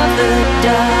out of the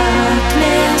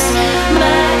darkness,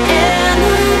 my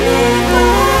enemy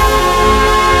force,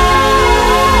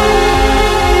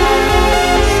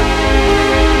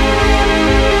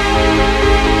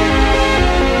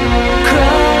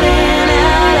 crawling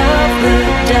out of the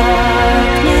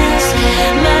darkness,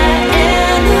 my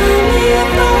enemy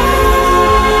force,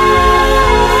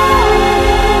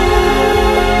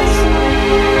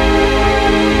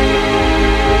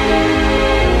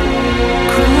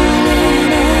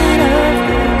 crawling out of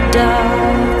the darkness.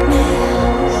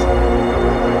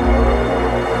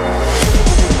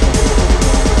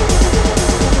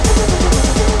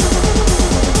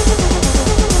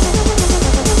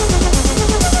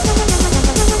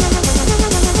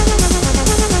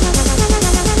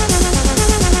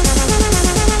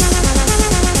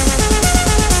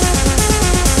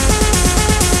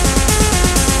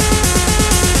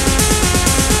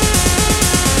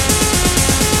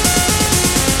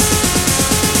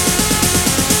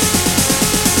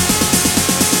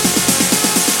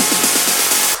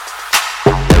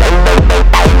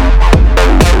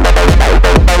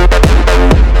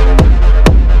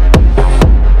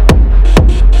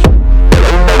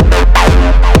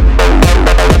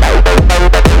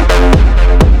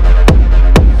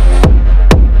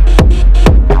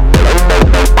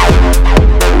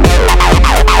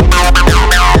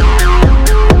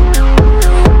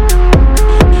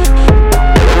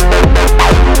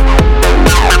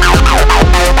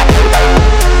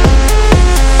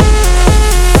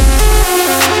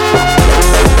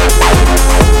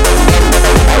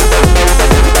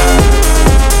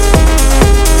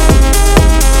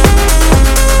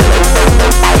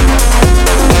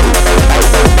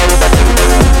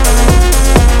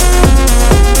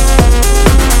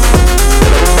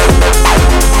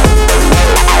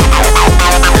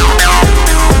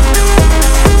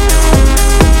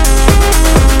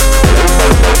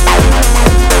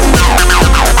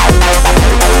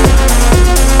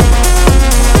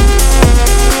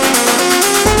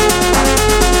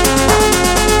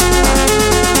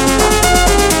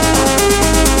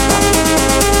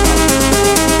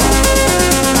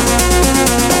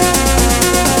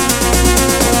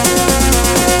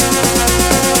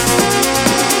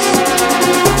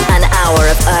 An hour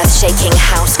of earth-shaking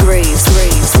house grooves.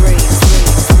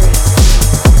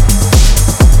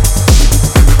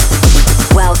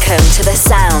 Welcome to the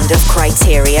sound of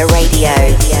Criteria Radio.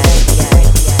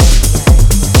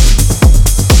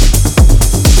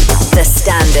 The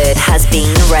standard has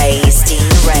been raised.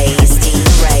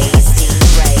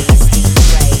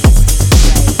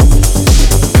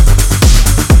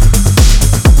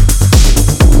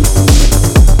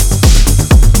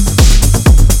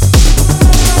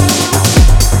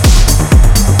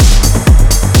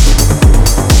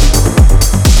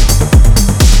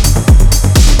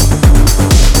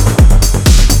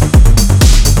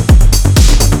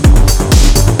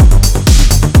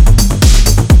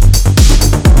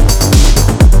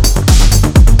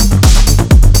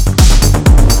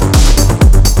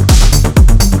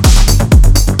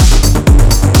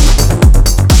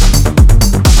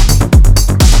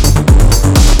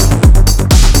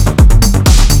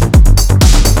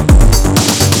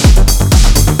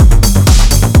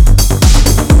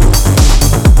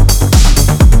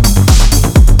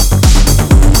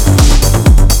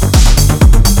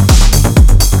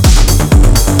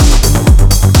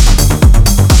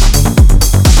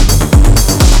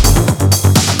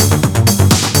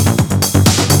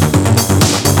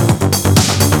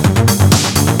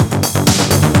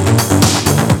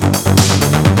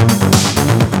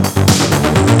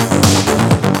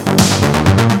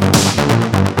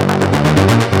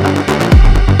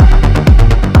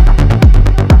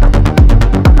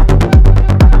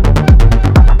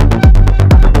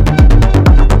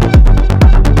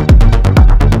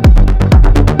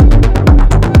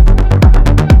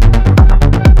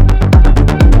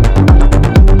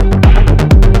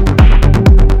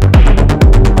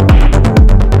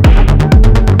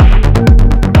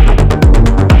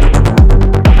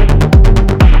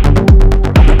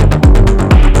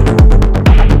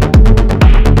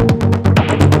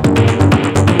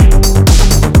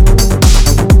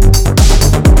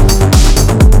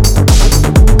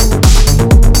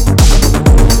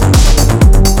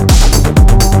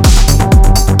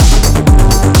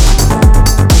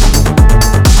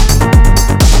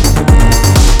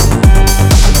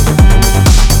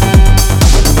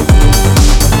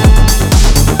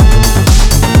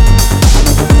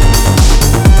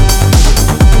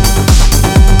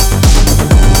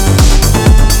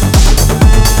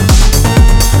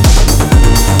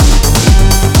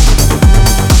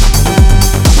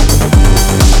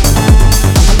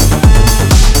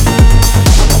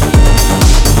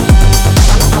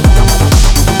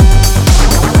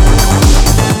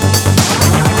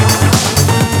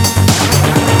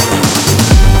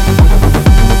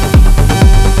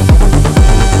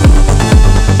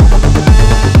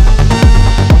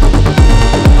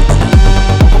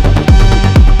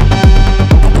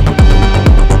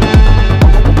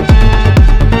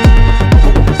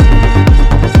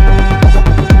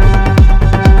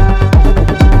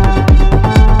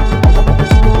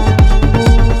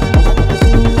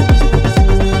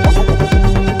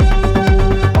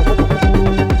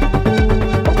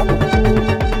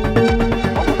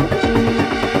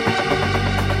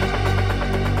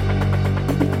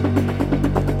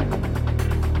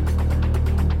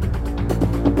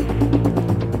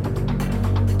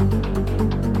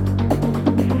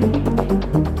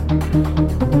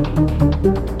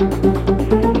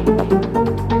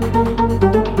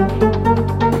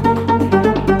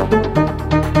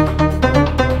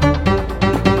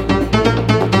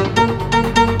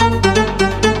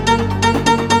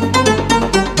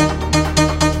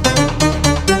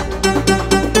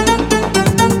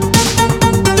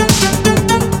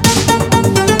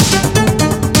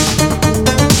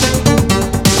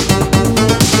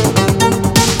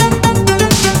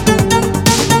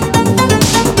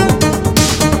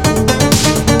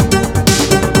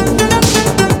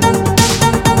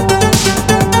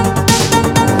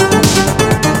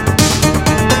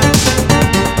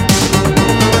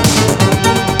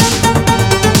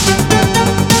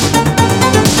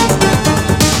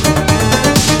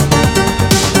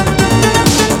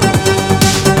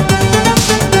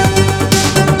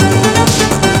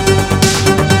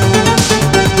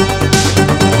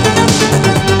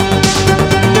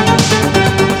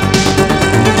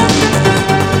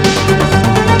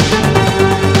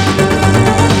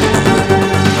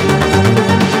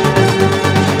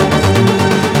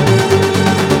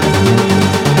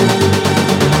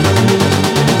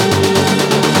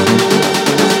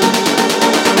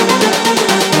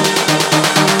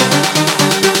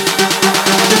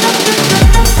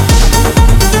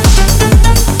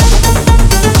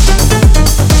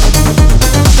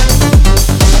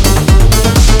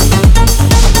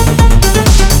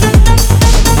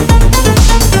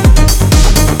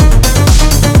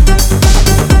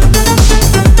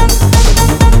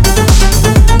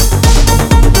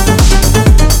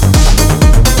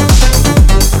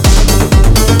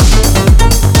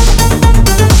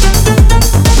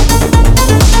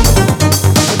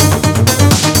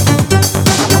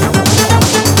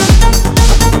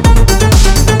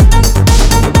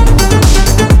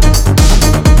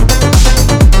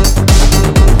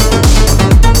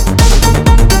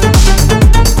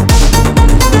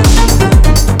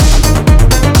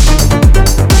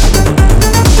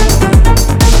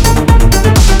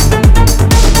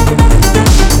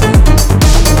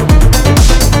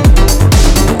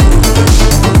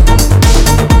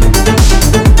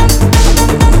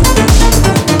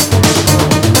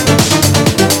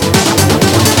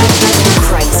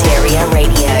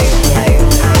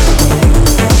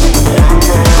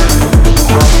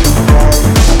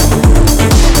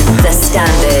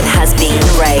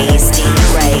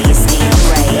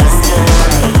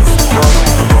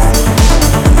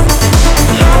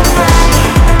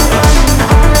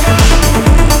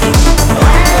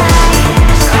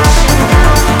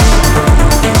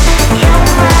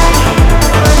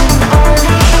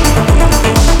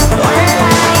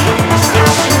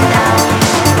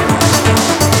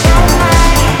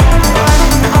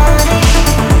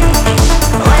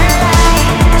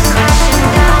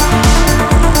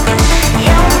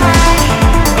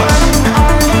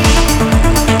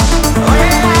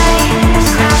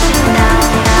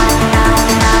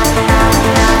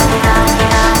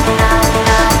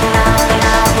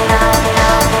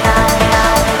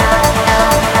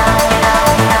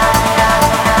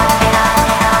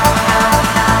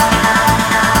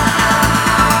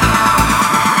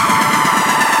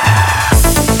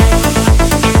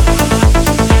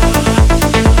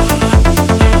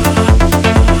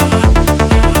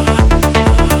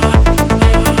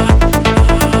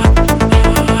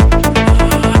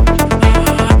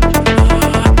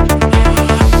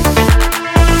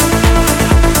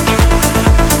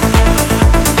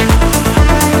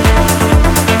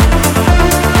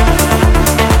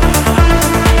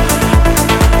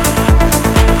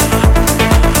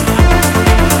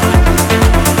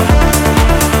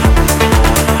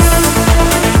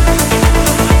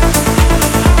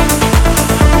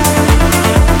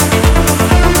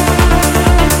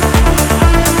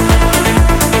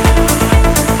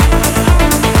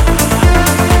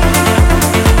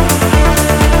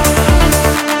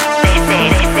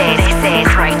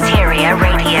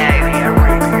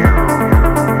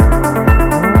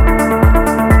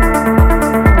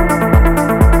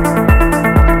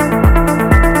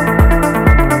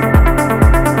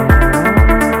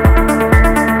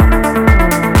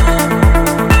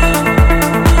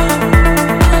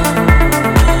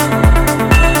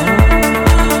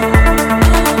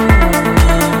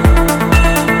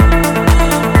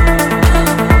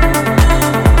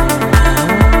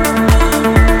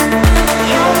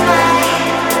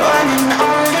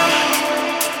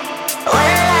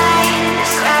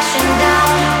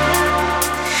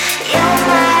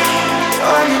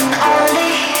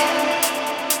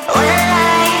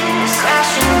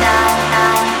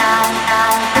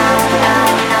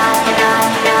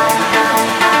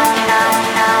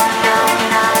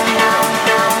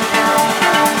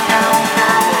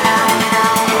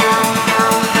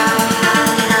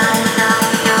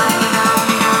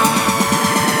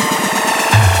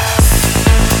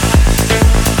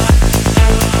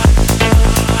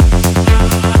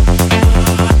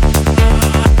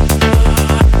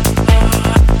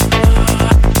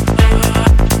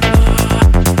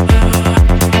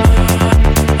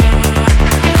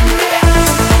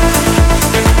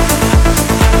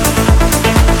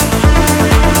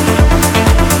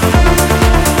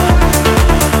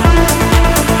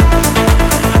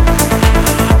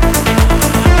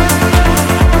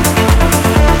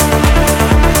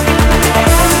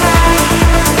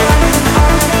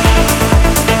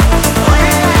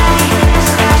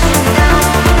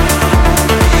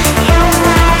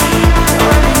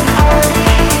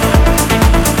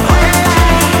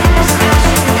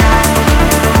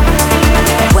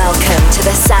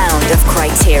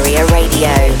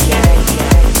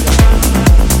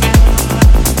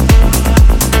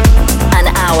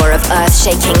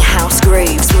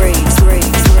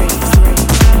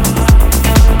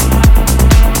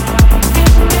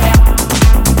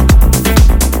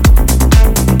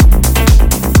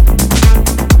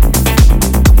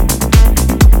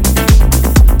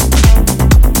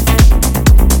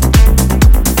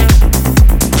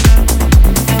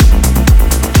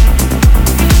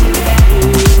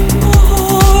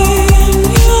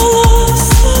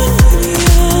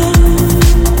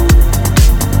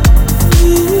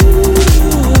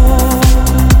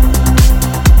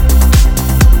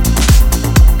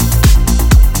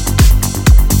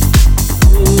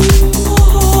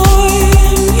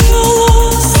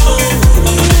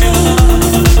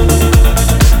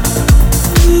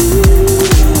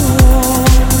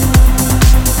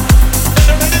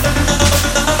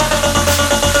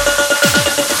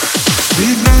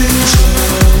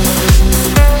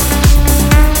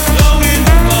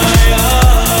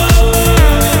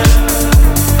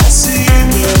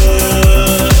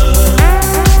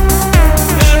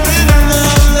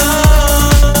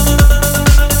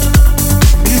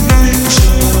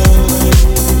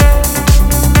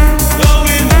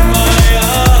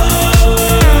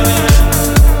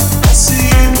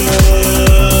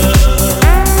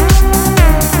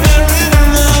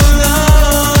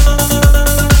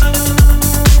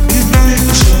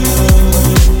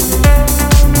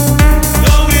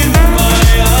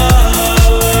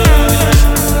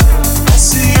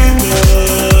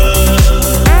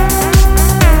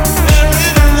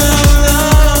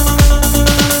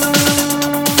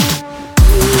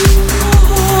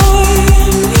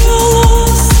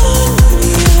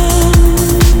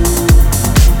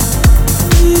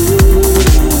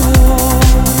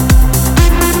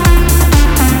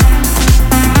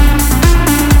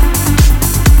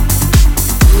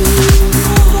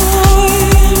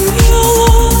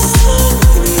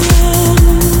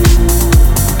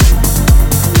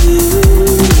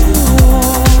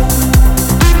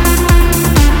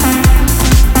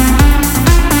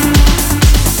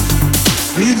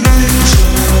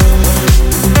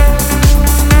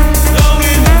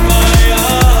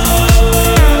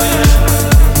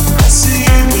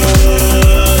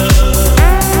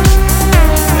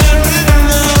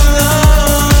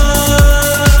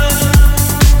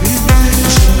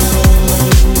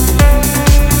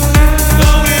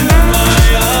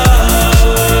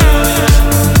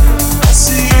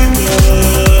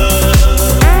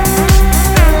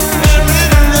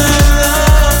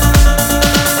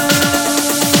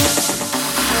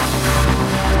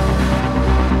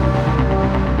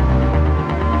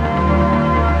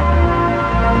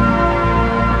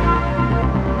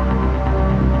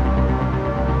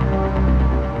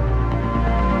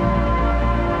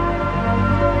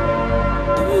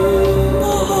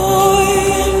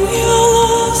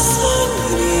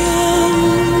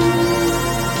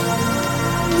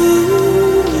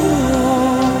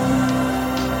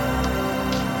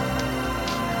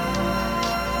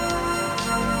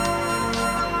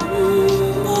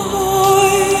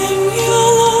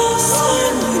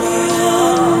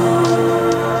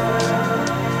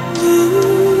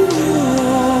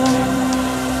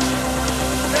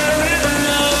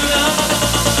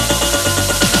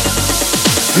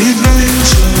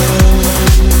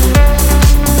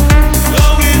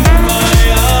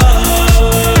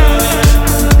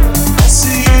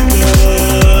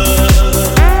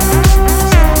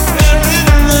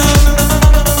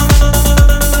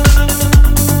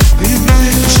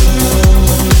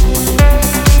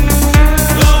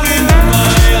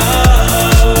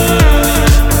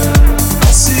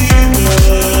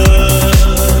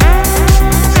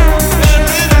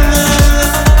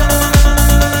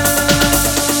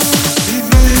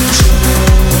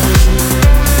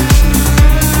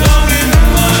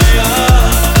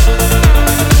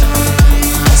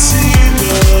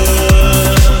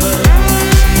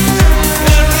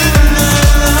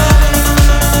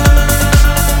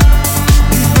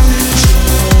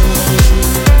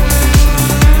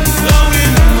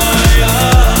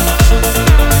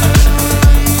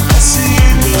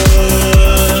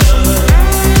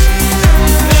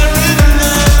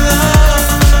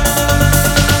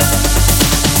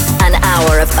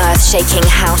 earth-shaking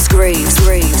house grooves.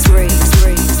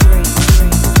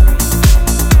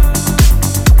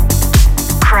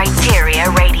 Criteria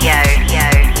Radio.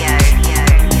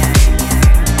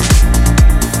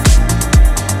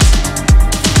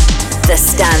 The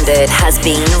standard has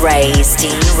been raised.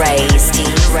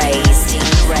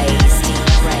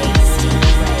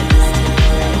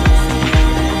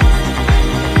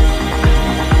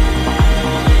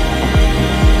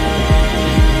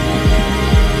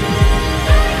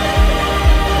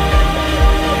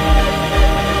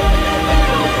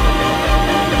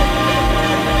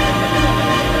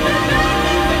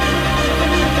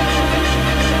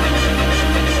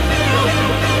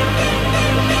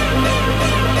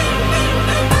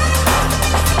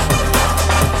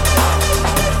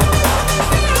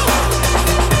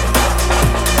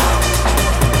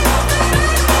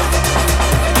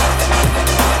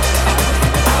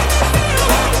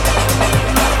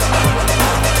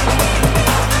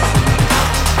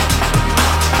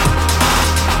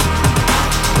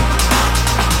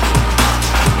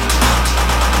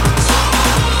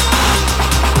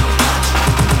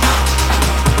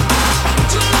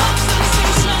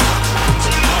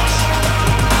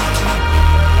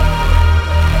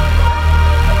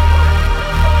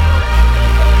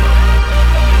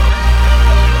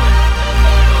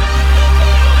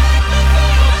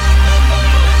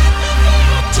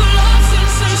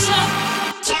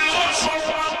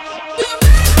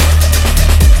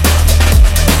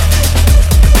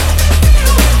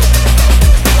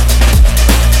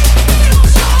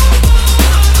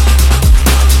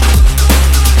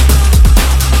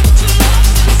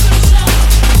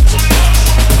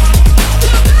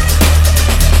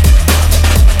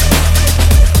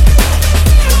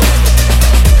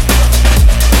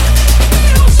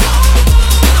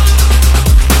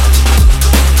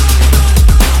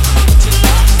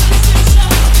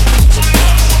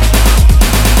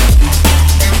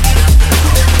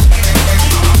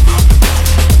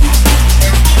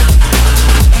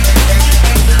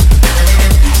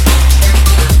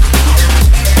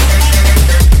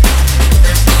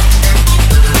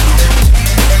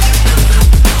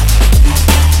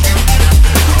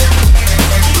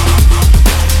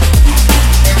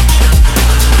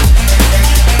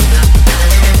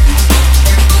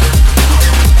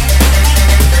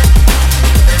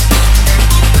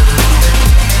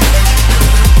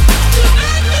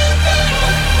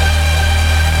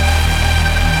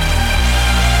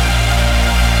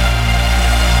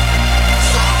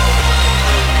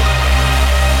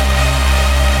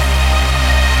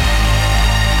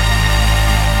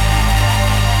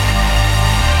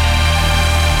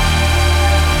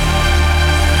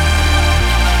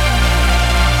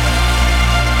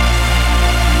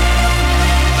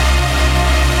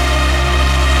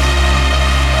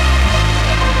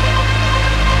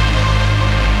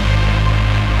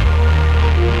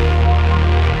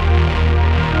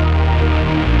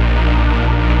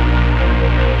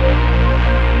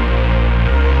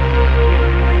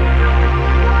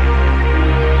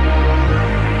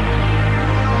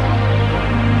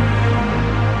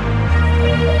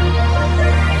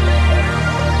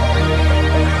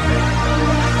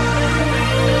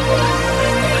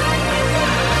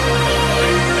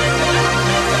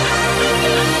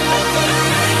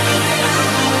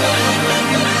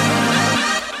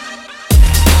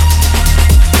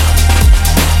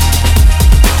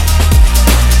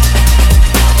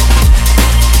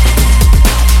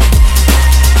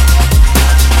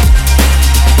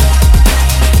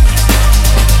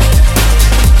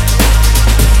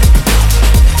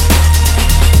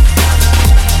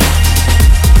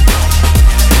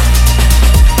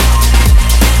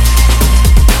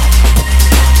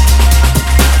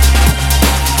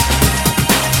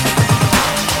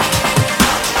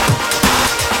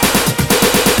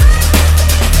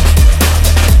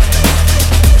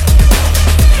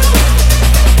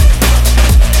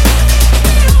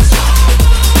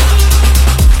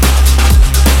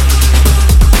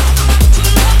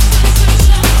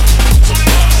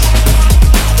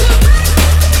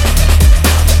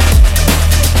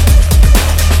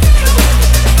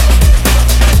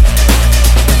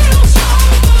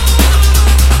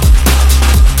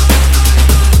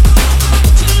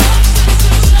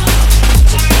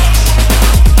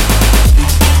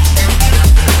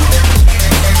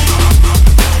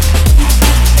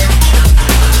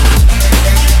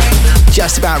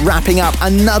 about wrapping up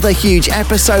another huge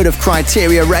episode of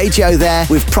Criteria Radio there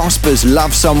with Prosper's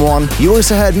Love Someone. You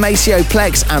also heard Maceo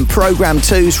Plex and Program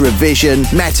 2's Revision,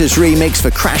 Meta's remix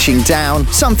for Crashing Down,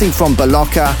 something from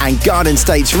Balocca, and Garden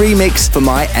State's remix for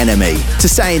My Enemy. To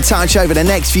stay in touch over the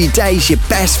next few days, you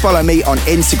best follow me on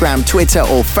Instagram, Twitter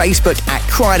or Facebook at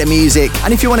Kryder Music.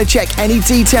 And if you want to check any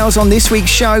details on this week's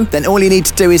show, then all you need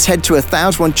to do is head to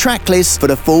 1001 Tracklist for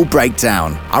the full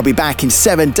breakdown. I'll be back in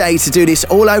 7 days to do this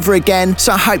all over again,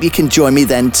 so I hope you can join me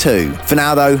then too. For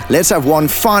now though, let's have one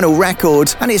final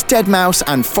record, and it's Deadmau5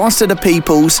 and Foster the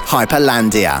People's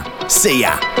Hyperlandia. See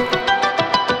ya!